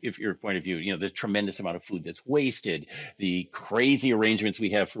 From if your point of view, the tremendous amount of food that's wasted, the crazy arrangements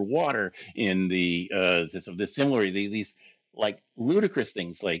we have for water in the similarly these like ludicrous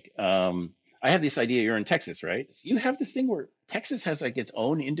things like I have this idea. You're in Texas, right? So you have this thing where Texas has like its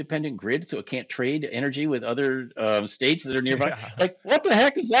own independent grid, so it can't trade energy with other states that are nearby. Yeah. Like, what the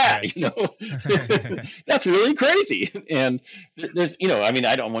heck is that? Right. That's really crazy. And there's, I mean,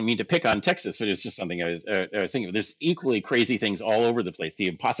 I don't mean to pick on Texas, but it's just something I was thinking of. There's equally crazy things all over the place. The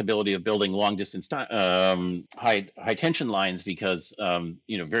impossibility of building long distance high tension lines because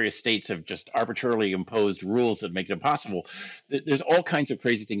various states have just arbitrarily imposed rules that make it impossible. There's all kinds of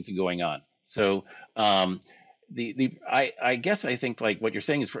crazy things going on. So I guess I think like what you're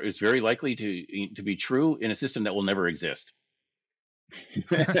saying is very likely to be true in a system that will never exist.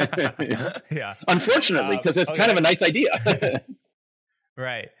 Yeah. Unfortunately, because it's kind of a nice idea.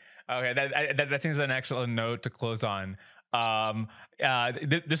 Right. Okay. That seems an actual note to close on.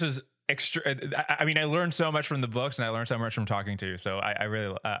 This is extra. I mean, I learned so much from the books, and I learned so much from talking to you. So I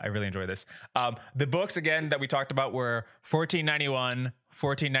really enjoy this. The books again that we talked about were 1491,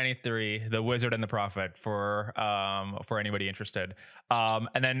 1493, The Wizard and the Prophet for anybody interested.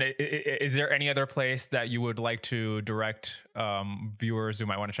 And then is there any other place that you would like to direct viewers who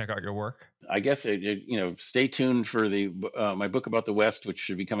might want to check out your work? I guess stay tuned for my book about the West, which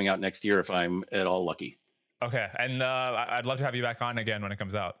should be coming out next year if I'm at all lucky. Okay, and I'd love to have you back on again when it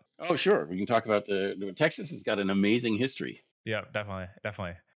comes out. Oh, sure. We can talk about Texas has got an amazing history. Yeah, definitely.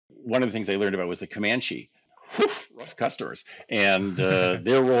 One of the things I learned about was the Comanche. Russ Customers and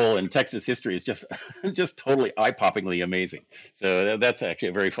their role in Texas history is just totally eye-poppingly amazing. So that's actually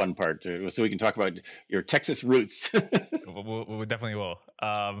a very fun part. So we can talk about your Texas roots. we definitely will.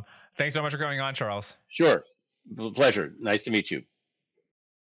 Thanks so much for coming on, Charles. Sure. Pleasure. Nice to meet you.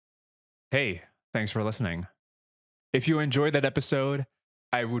 Hey, thanks for listening. If you enjoyed that episode,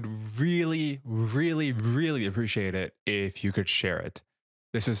 I would really, really, really appreciate it if you could share it.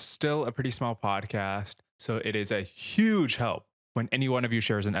 This is still a pretty small podcast, so it is a huge help when any one of you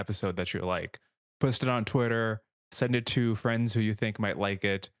shares an episode that you like. Post it on Twitter, send it to friends who you think might like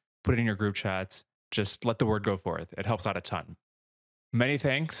it, put it in your group chats. Just let the word go forth. It helps out a ton. Many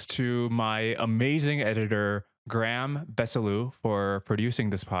thanks to my amazing editor, Graham Bessalou, for producing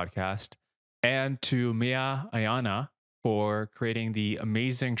this podcast, and to Mia Ayana for creating the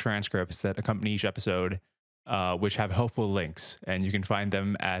amazing transcripts that accompany each episode, which have helpful links, and you can find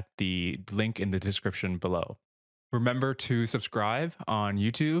them at the link in the description below. Remember to subscribe on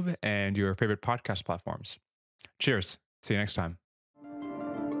YouTube and your favorite podcast platforms. Cheers. See you next time.